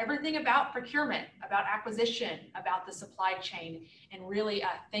everything about procurement, about acquisition, about the supply chain, and really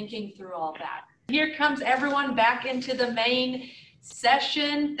thinking through all that. Here comes everyone back into the main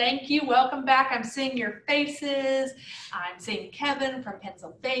session. Thank you. Welcome back. I'm seeing your faces. I'm seeing Kevin from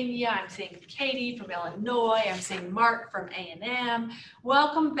Pennsylvania. I'm seeing Katie from Illinois. I'm seeing Mark from A&M.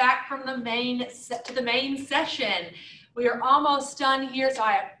 Welcome back from the main session. We are almost done here, so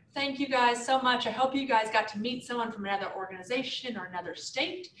I thank you guys so much. I hope you guys got to meet someone from another organization or another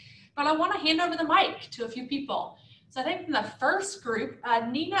state, but I want to hand over the mic to a few people. So I think from the first group,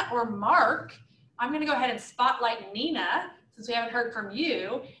 Nina or Mark, I'm going to go ahead and spotlight Nina. since we haven't heard from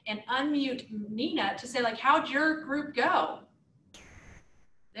you, and unmute Nina to say, like, how'd your group go?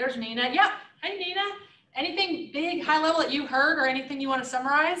 There's Nina. Yep. Hey, Nina. Anything big, high level that you heard or anything you want to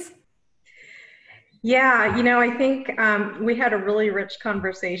summarize? Yeah, you know, I think we had a really rich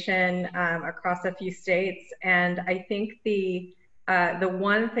conversation across a few states, and I think the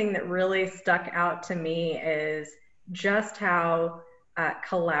one thing that really stuck out to me is just how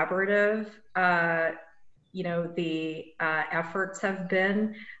collaborative, you know, the efforts have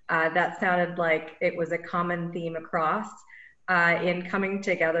been. That sounded like it was a common theme across in coming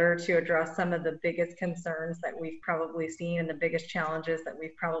together to address some of the biggest concerns that we've probably seen and the biggest challenges that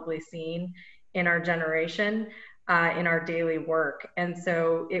we've probably seen in our generation, in our daily work. And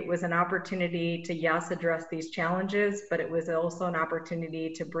so it was an opportunity to, yes, address these challenges, but it was also an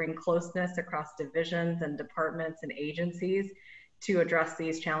opportunity to bring closeness across divisions and departments and agencies to address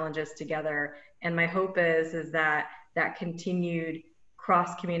these challenges together. And my hope is that that continued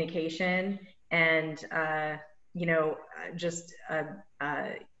cross communication and you know, just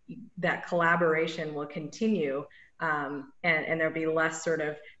that collaboration will continue, and there'll be less sort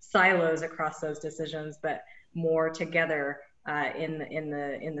of silos across those decisions, but more together in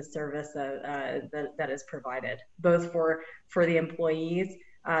the service that is provided, both for the employees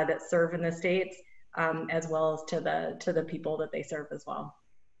that serve in the states, as well as to the people that they serve as well.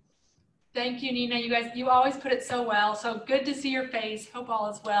 Thank you, Nina. You guys, you always put it so well. So good to see your face. Hope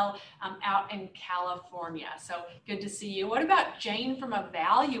all is well out in California. So good to see you. What about Jane from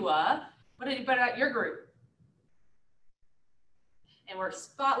Evalua? What about your group? And we're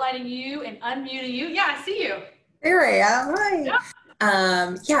spotlighting you and unmuting you. Yeah, I see you. There I am.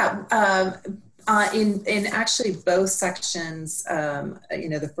 Hi. Yep. In actually both sections, you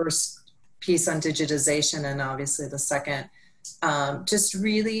know, the first piece on digitization and obviously the second, just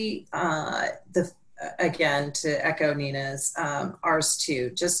really again, to echo Nina's, ours too,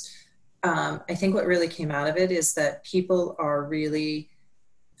 just I think what really came out of it is that people are really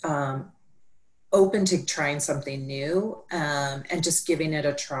open to trying something new, and just giving it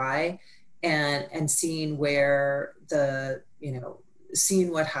a try, and seeing where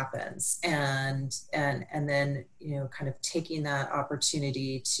seeing what happens, and then, you know, kind of taking that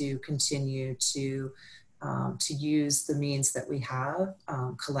opportunity to continue to use the means that we have,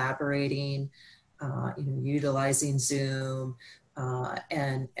 collaborating, you know, utilizing Zoom,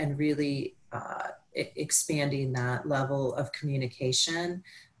 and really expanding that level of communication.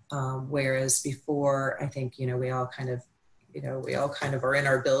 Whereas before, I think, you know, we all kind of are in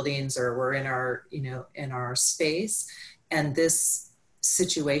our buildings, or we're in our, you know, in our space. And this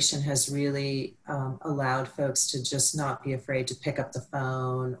situation has really allowed folks to just not be afraid to pick up the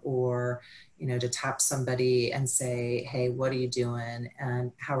phone, or, you know, to tap somebody and say, hey, what are you doing?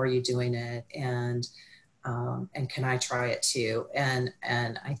 And how are you doing it? And can I try it too? And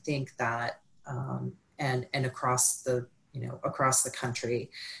I think that, and across the, you know, across the country,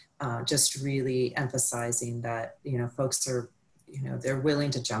 just really emphasizing that, you know, folks are, you know, they're willing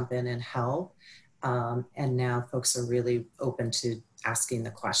to jump in and help. And now folks are really open to asking the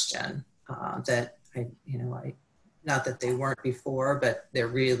question, that not that they weren't before, but they're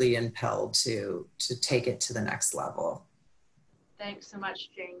really impelled to take it to the next level. Thanks so much,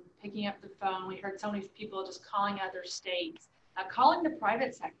 Jane. Picking up the phone. We heard so many people just calling other states, calling the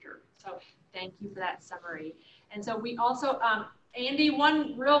private sector. So thank you for that summary. And so we also, Andy,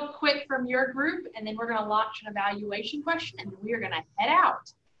 one real quick from your group, and then we're going to launch an evaluation question, and we are going to head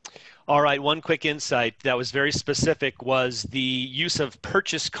out. All right, one quick insight that was very specific was the use of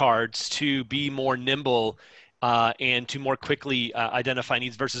purchase cards to be more nimble and to more quickly identify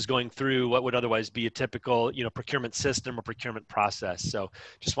needs versus going through what would otherwise be a typical, you know, procurement system or procurement process. So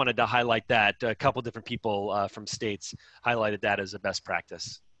just wanted to highlight that. A couple different people from states highlighted that as a best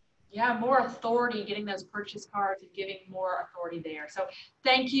practice. Yeah, more authority, getting those purchase cards and giving more authority there. So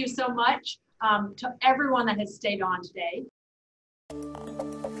thank you so much to everyone that has stayed on today.